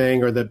Bronco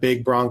thing, or the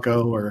big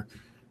Bronco, or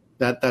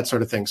that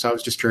sort of thing. So I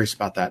was just curious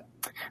about that.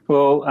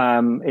 Well,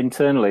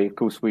 internally, of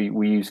course, we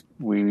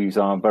use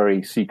our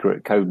very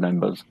secret code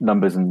numbers,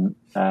 and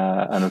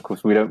of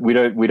course we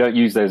don't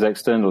use those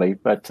externally.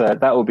 But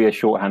that will be a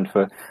shorthand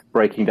for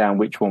breaking down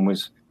which one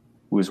was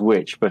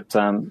which. But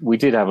we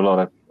did have a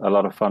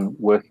lot of fun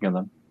working on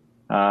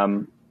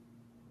them.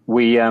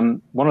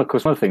 One of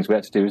the things we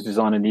had to do was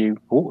design a new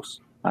horse,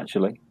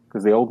 actually,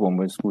 because the old one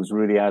was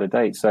really out of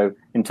date. So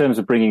in terms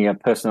of bringing a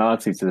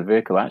personality to the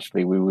vehicle,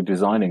 actually, we were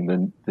designing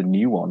the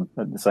new one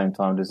at the same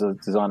time as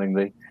designing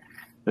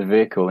the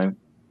vehicle. And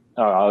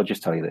I'll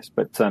just tell you this,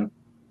 but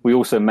we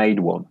also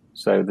made one.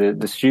 So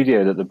the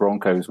studio that the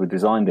Broncos were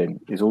designed in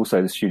is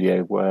also the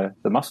studio where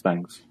the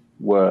Mustangs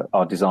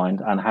are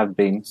designed and have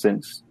been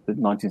since the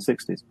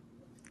 1960s.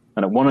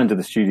 And at one end of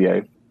the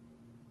studio,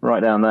 right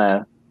down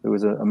there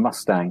was a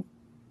Mustang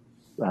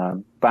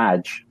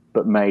badge,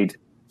 but made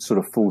sort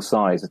of full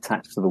size,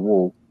 attached to the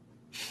wall.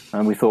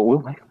 And we thought,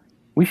 well,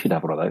 we should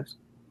have one of those.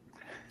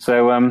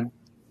 So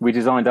we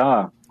designed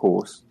our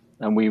horse,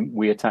 and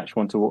we attached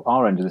one to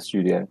our end of the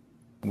studio.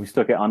 And we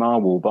stuck it on our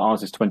wall, but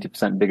ours is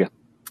 20% bigger.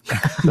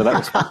 So that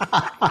was fun.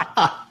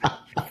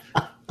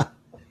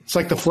 It's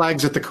like the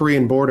flags at the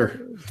Korean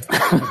border.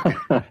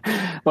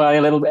 Well,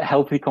 a little bit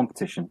healthy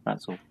competition,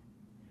 that's all.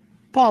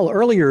 Paul,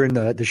 earlier in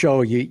the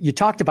show, you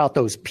talked about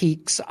those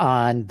peaks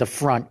on the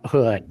front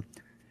hood.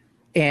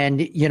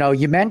 And,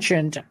 you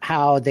mentioned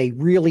how they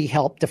really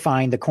help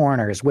define the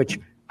corners, which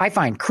I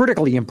find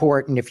critically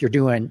important if you're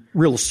doing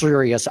real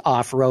serious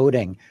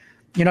off-roading.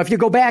 If you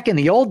go back in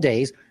the old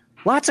days,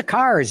 lots of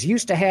cars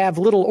used to have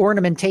little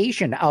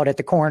ornamentation out at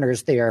the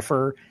corners there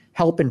for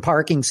help in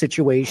parking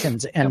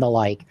situations and the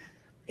like.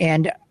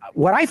 And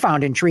what I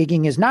found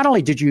intriguing is not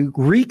only did you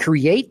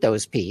recreate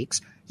those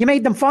peaks, you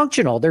made them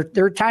functional.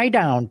 They're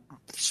tie-down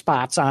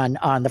spots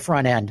on the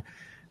front end.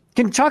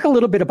 Can you talk a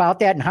little bit about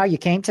that and how you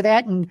came to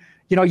that? And,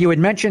 you had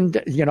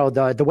mentioned,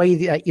 the way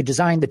that you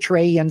designed the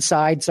tray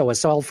inside so a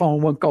cell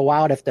phone wouldn't go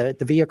out if the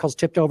vehicle's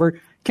tipped over.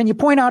 Can you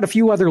point out a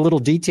few other little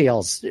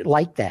details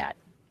like that?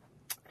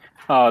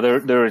 Oh,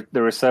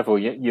 there are several.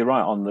 You're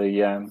right on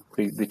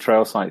the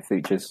trail site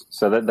features,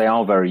 so that they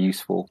are very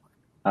useful.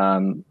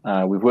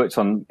 We've worked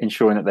on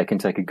ensuring that they can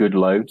take a good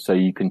load, so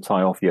you can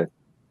tie off your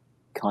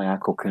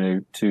kayak or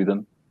canoe to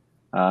them.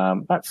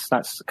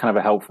 That's kind of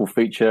a helpful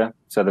feature.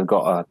 So they've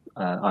got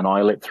an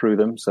eyelet through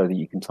them, so that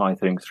you can tie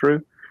things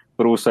through.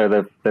 But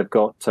also they've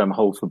got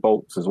holes for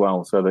bolts as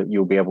well, so that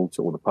you'll be able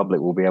to, or the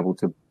public will be able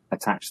to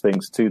attach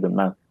things to them.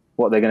 Now,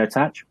 what they're going to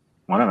attach,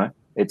 I don't know.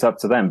 It's up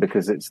to them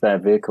because it's their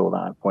vehicle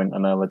at that point,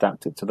 and they'll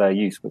adapt it to their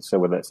use. But so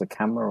whether it's a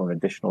camera or an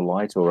additional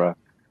light or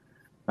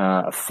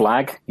a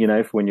flag,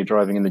 for when you're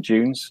driving in the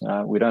dunes,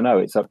 we don't know.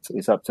 It's up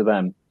to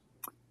them.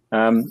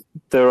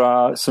 There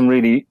are some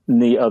really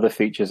neat other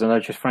features,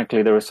 and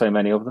frankly, there are so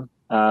many of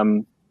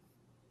them.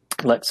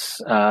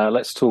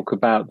 Let's talk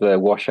about the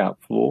washout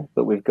floor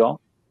that we've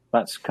got.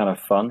 That's kind of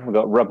fun. We've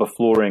got rubber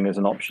flooring as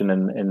an option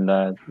in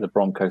the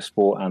Bronco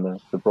Sport and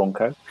the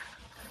Bronco.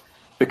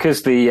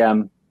 Because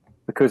the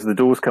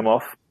doors come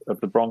off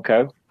of the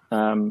Bronco,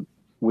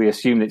 we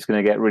assume it's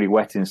going to get really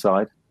wet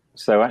inside.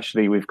 So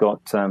actually, we've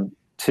got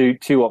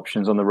two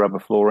options on the rubber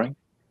flooring.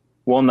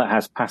 One that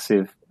has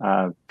passive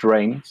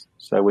drains,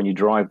 so when you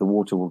drive, the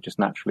water will just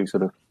naturally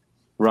sort of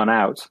run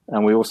out.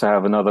 And we also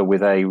have another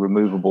with a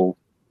removable,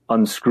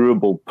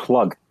 unscrewable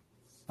plug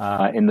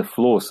in the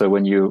floor. So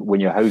when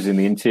you're hosing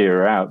the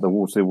interior out, the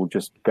water will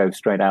just go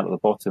straight out at the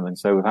bottom. And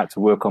so we've had to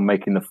work on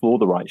making the floor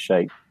the right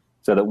shape,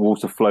 so that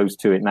water flows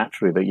to it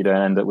naturally, that you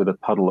don't end up with a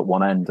puddle at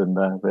one end and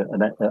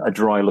a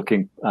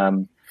dry-looking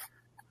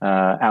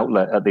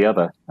outlet at the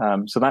other.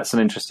 So that's an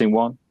interesting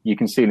one. You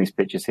can see in these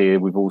pictures here,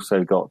 we've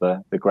also got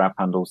the grab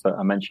handles that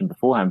I mentioned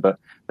beforehand, but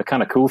the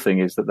kind of cool thing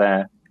is that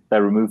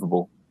they're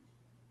removable.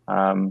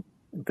 There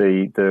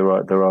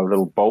are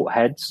little bolt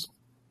heads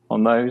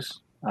on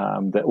those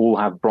that all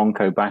have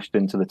Bronco bashed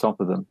into the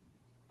top of them.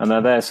 And they're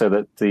there so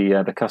that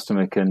the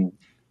customer can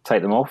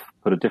take them off,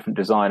 put a different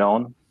design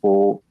on,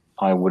 or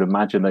I would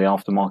imagine the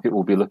aftermarket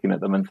will be looking at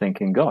them and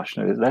thinking, gosh,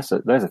 there's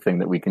a thing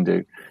that we can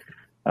do.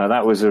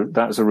 That was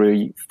a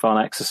really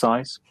fun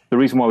exercise. The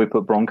reason why we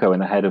put Bronco in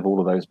the head of all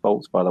of those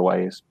bolts, by the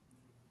way, is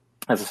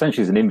as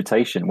essentially as an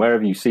invitation.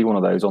 Wherever you see one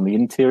of those on the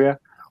interior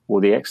or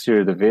the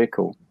exterior of the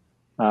vehicle,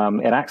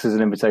 it acts as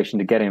an invitation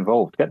to get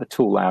involved, get the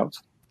tool out,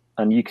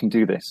 and you can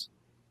do this.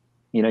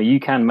 You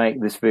can make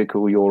this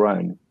vehicle your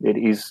own. It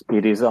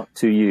is up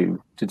to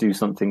you to do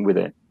something with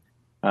it.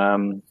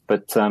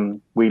 But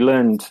we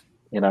learned,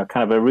 kind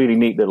of a really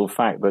neat little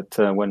fact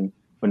that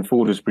when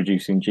Ford was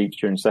producing Jeeps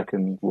during the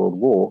Second World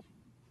War,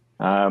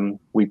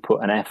 we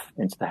put an F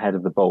into the head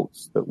of the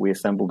bolts that we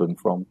assembled them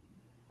from.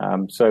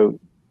 So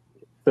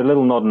the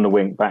little nod and a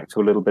wink back to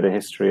a little bit of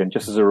history, and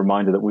just as a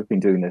reminder that we've been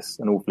doing this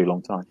an awfully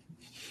long time.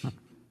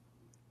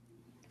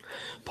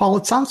 Paul,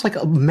 it sounds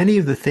like many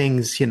of the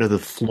things, the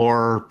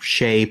floor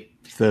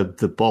shape,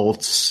 the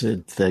bolts,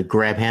 the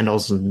grab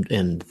handles,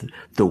 and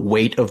the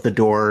weight of the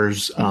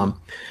doors.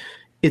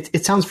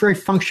 It sounds very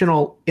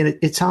functional, and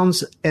it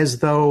sounds as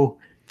though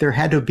there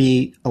had to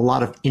be a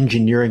lot of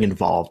engineering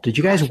involved. Did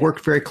you guys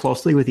work very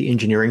closely with the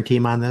engineering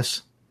team on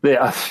this?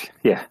 Yeah.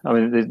 I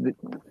mean,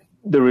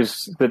 there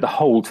is the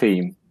whole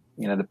team,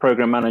 the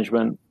program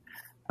management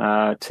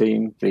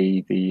team,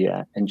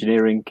 the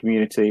engineering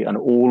community, and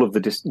all of the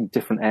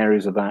different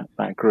areas of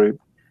that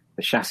group,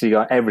 the chassis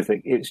guy,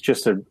 everything. It's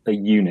just a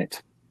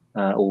unit,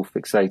 all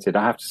fixated.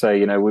 I have to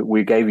say,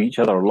 we gave each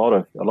other a lot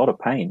of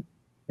pain,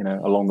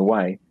 along the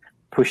way,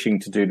 pushing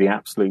to do the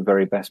absolute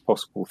very best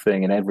possible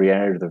thing in every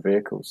area of the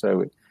vehicle.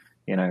 So,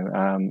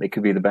 it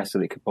could be the best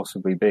that it could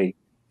possibly be.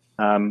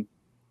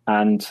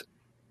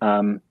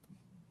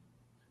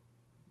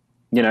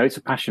 It's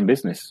a passion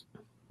business,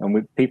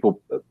 and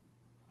people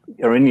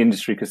are in the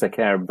industry because they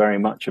care very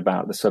much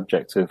about the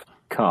subject of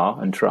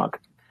car and truck,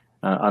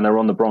 and they're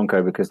on the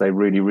Bronco because they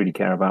really, really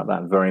care about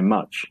that very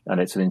much. And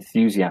it's an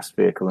enthusiast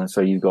vehicle, and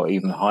so you've got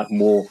even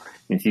more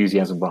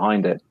enthusiasm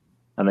behind it.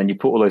 And then you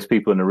put all those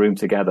people in a room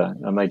together,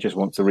 and they just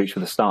want to reach for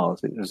the stars.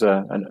 It was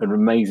an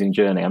amazing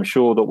journey. I'm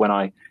sure that when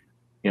I,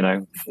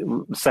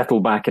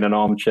 settle back in an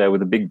armchair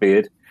with a big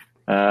beard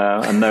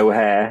and no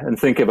hair, and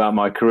think about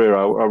my career,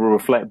 I will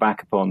reflect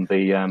back upon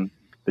the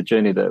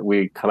journey that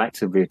we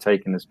collectively have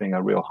taken as being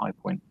a real high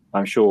point.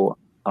 I'm sure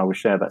I will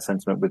share that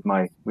sentiment with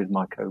my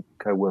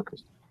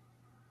co-workers.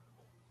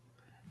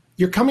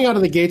 You're coming out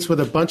of the gates with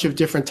a bunch of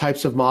different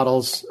types of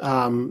models.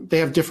 They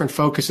have different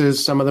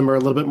focuses. Some of them are a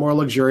little bit more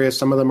luxurious.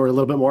 Some of them are a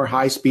little bit more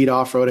high-speed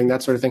off-roading,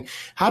 that sort of thing.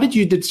 How did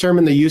you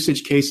determine the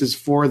usage cases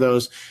for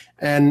those?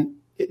 And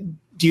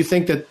do you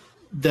think that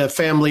the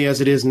family as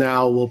it is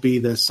now will be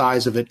the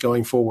size of it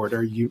going forward,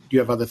 or do you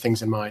have other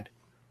things in mind?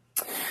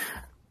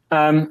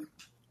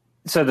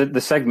 So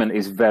the segment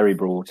is very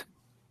broad.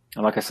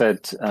 And like I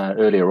said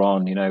earlier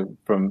on,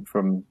 from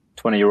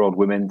 20-year-old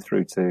women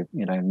through to,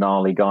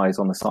 gnarly guys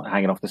on the side,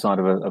 hanging off the side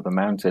of a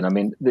mountain. I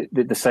mean,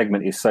 the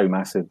segment is so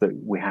massive that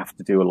we have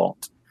to do a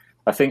lot.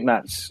 I think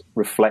that's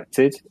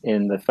reflected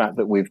in the fact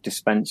that we've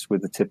dispensed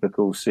with the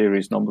typical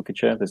series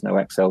nomenclature. There's no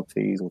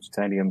XLTs or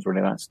titaniums or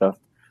any of that stuff.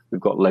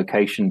 We've got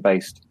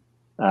location-based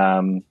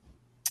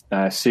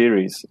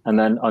series. And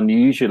then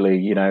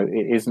unusually,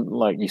 it isn't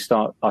like you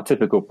start, our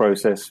typical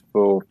process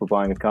for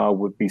buying a car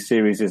would be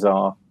series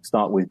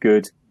start with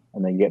good,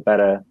 and then you get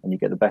better and you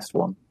get the best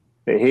one.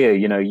 But here,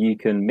 you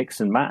can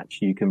mix and match.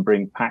 You can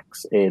bring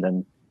packs in,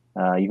 and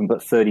you can put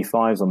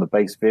 35s on the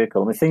base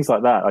vehicle. I mean, things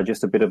like that are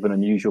just a bit of an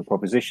unusual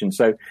proposition.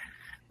 So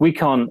we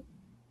can't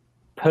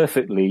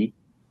perfectly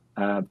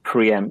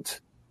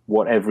preempt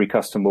what every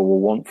customer will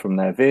want from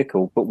their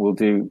vehicle, but we'll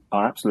do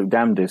our absolute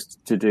damnedest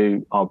to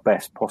do our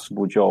best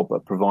possible job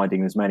at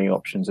providing as many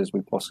options as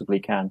we possibly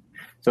can.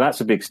 So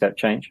that's a big step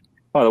change.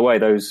 By the way,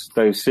 those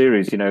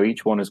series,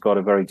 each one has got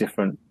a very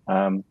different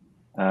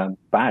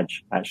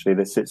badge actually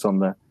that sits on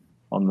the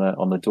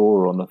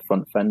door or on the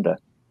front fender.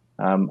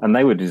 And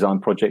they were design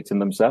projects in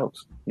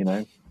themselves.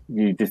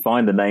 You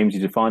define the names,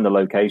 you define the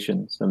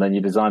locations, and then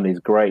you design these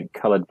great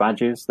colored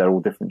badges. They're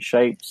all different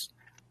shapes.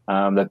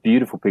 They're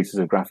beautiful pieces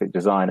of graphic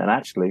design, and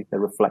actually they're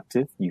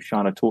reflective. You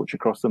shine a torch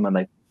across them and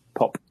they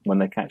pop when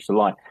they catch the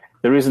light.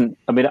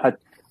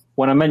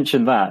 When I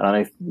mentioned that,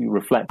 and you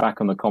reflect back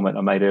on the comment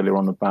I made earlier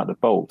on about the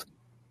Bolt,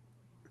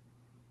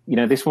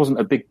 this wasn't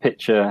a big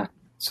picture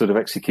sort of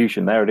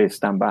execution. There it is,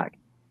 stand back.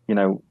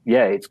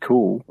 It's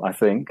cool, I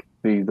think,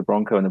 the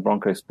Bronco and the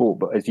Bronco Sport,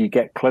 but as you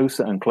get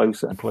closer and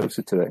closer and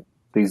closer to it,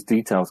 these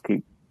details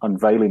keep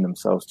unveiling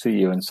themselves to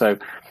you. And so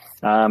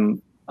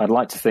I'd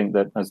like to think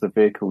that as the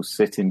vehicles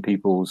sit in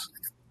people's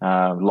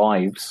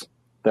lives,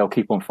 they'll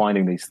keep on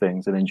finding these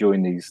things and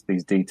enjoying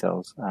these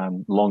details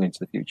long into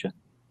the future.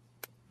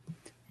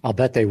 I'll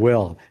bet they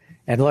will.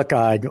 And look,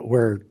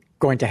 we're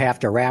going to have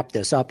to wrap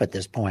this up at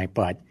this point,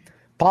 but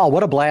Paul,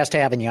 what a blast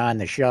having you on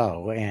the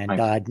show.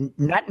 And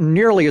not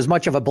nearly as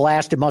much of a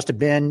blast it must have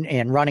been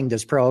in running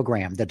this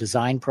program, the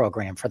design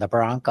program for the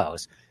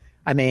Broncos.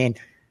 I mean,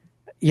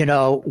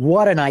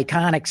 what an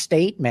iconic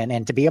statement.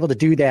 And to be able to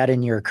do that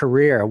in your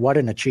career, what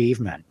an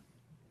achievement.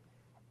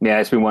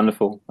 Yeah, it's been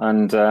wonderful.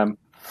 And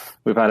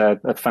we've had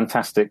a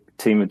fantastic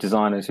team of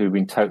designers who've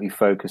been totally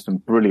focused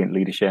and brilliant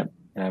leadership.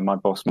 My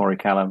boss, Maury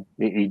Callum,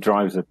 he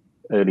drives an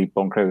early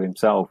Bronco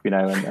himself,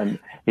 and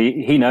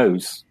he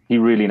knows. He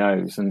really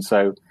knows, and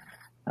so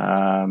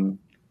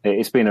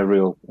it's been a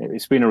real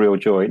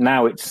joy.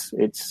 Now it's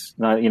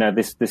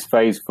this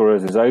phase for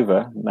us is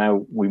over.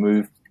 Now we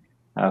move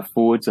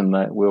forwards, and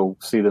we'll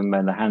see them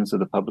in the hands of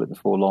the public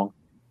before long,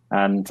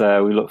 and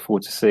we look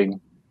forward to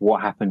seeing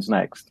what happens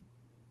next.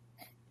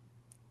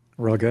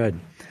 Real good.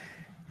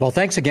 Well,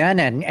 thanks again,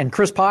 and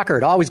Chris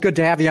Pockert, always good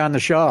to have you on the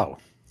show.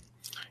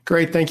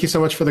 Great, thank you so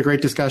much for the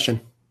great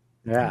discussion.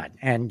 Yeah,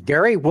 and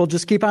Gary, we'll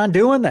just keep on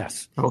doing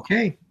this.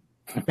 Okay.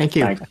 Thank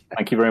you.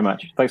 Thank you very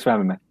much. Thanks for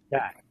having me.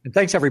 Yeah. And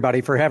thanks,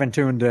 everybody, for having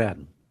tuned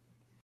in.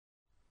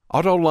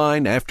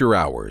 AutoLine After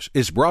Hours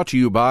is brought to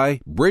you by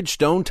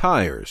Bridgestone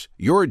Tires,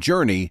 your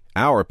journey,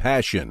 our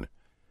passion.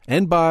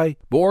 And by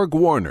Borg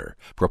Warner,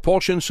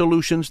 propulsion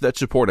solutions that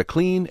support a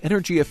clean,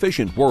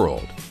 energy-efficient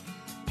world.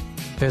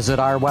 Visit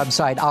our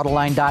website,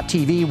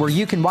 Autoline.tv, where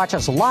you can watch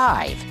us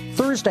live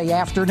Thursday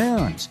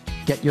afternoons.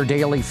 Get your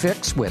daily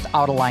fix with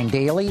Autoline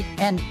Daily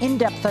and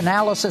in-depth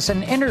analysis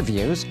and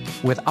interviews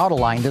with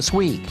Autoline This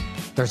Week.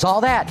 There's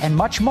all that and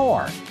much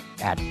more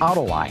at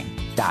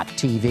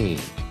Autoline.tv.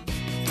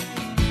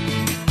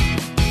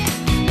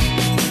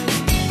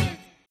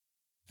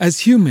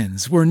 As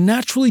humans, we're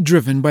naturally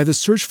driven by the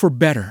search for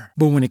better.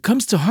 But when it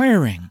comes to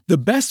hiring, the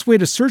best way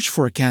to search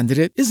for a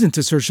candidate isn't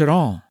to search at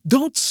all.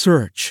 Don't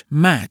search,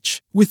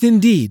 match with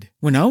Indeed.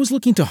 When I was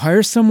looking to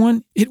hire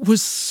someone, it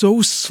was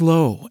so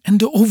slow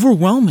and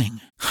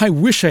overwhelming. I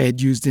wish I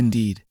had used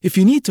Indeed. If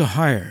you need to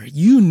hire,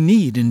 you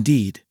need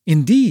Indeed.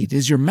 Indeed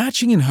is your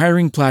matching and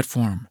hiring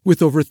platform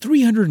with over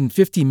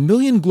 350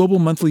 million global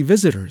monthly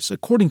visitors,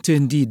 according to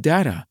Indeed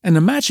data, and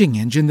a matching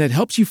engine that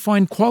helps you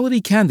find quality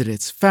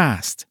candidates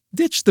fast.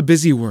 Ditch the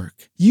busy work.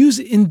 Use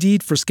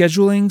Indeed for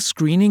scheduling,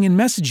 screening, and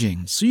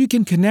messaging so you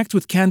can connect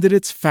with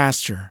candidates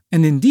faster.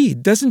 And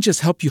Indeed doesn't just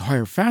help you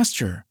hire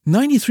faster.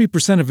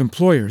 93% of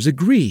employers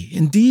agree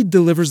Indeed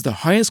delivers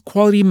the highest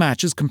quality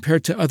matches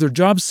compared to other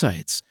job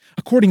sites,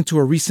 according to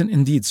a recent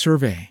Indeed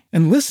survey.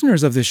 And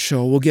listeners of this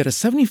show will get a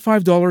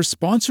 $75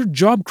 sponsored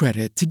job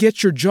credit to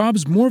get your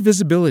jobs more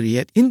visibility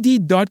at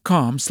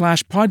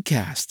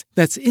Indeed.com/podcast.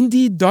 That's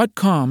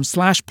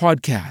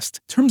Indeed.com/podcast.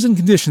 Terms and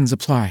conditions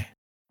apply.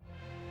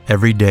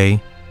 Every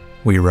day,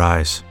 we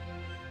rise,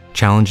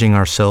 challenging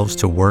ourselves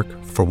to work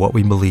for what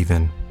we believe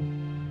in.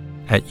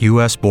 At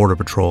U.S. Border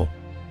Patrol,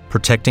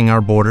 protecting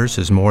our borders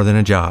is more than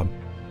a job.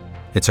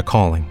 It's a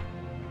calling.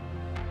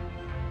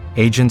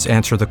 Agents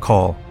answer the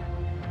call,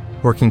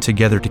 working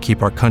together to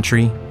keep our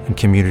country and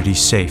communities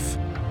safe.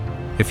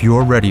 If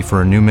you're ready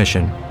for a new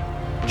mission,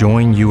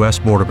 join U.S.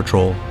 Border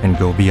Patrol and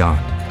go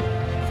beyond.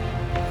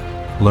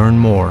 Learn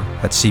more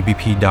at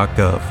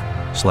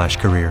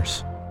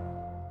cbp.gov/careers.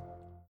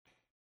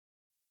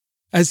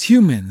 As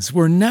humans,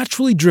 we're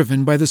naturally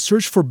driven by the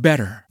search for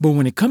better. But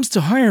when it comes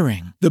to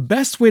hiring, the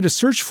best way to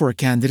search for a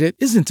candidate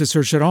isn't to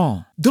search at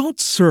all. Don't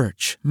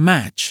search,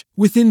 match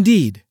with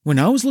Indeed. When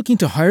I was looking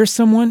to hire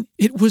someone,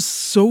 it was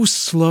so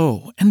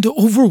slow and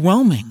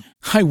overwhelming.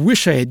 I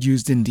wish I had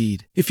used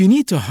Indeed. If you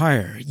need to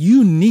hire,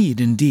 you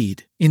need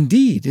Indeed.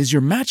 Indeed is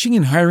your matching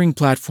and hiring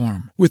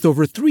platform with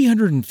over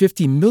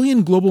 350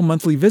 million global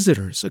monthly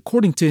visitors,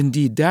 according to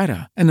Indeed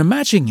data, and a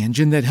matching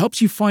engine that helps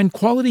you find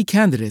quality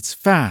candidates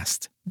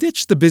fast.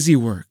 Ditch the busy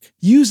work.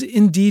 Use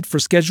Indeed for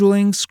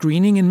scheduling,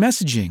 screening, and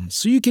messaging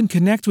so you can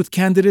connect with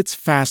candidates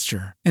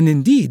faster. And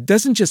Indeed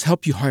doesn't just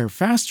help you hire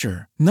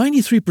faster.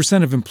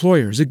 93% of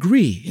employers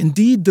agree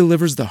Indeed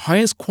delivers the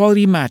highest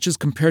quality matches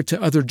compared to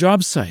other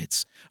job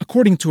sites,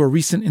 according to a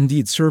recent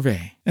Indeed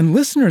survey. And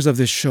listeners of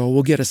this show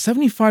will get a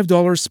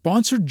 $75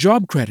 sponsored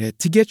job credit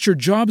to get your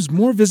jobs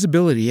more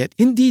visibility at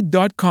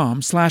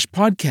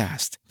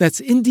Indeed.com/podcast. That's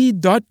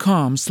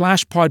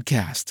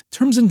Indeed.com/podcast.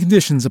 Terms and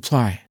conditions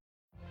apply.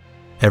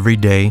 Every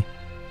day,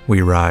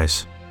 we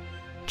rise,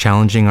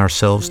 challenging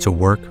ourselves to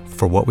work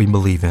for what we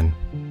believe in.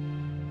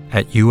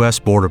 At U.S.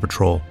 Border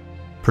Patrol,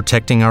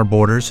 protecting our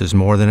borders is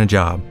more than a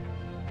job.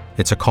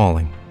 It's a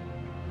calling.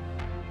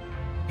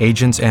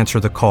 Agents answer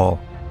the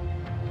call,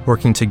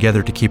 working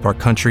together to keep our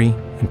country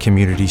and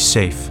communities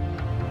safe.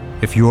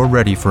 If you're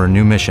ready for a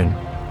new mission,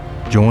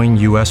 join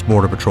U.S.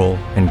 Border Patrol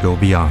and go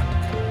beyond.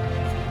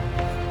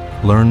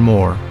 Learn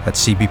more at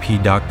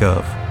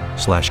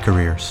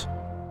cbp.gov/careers.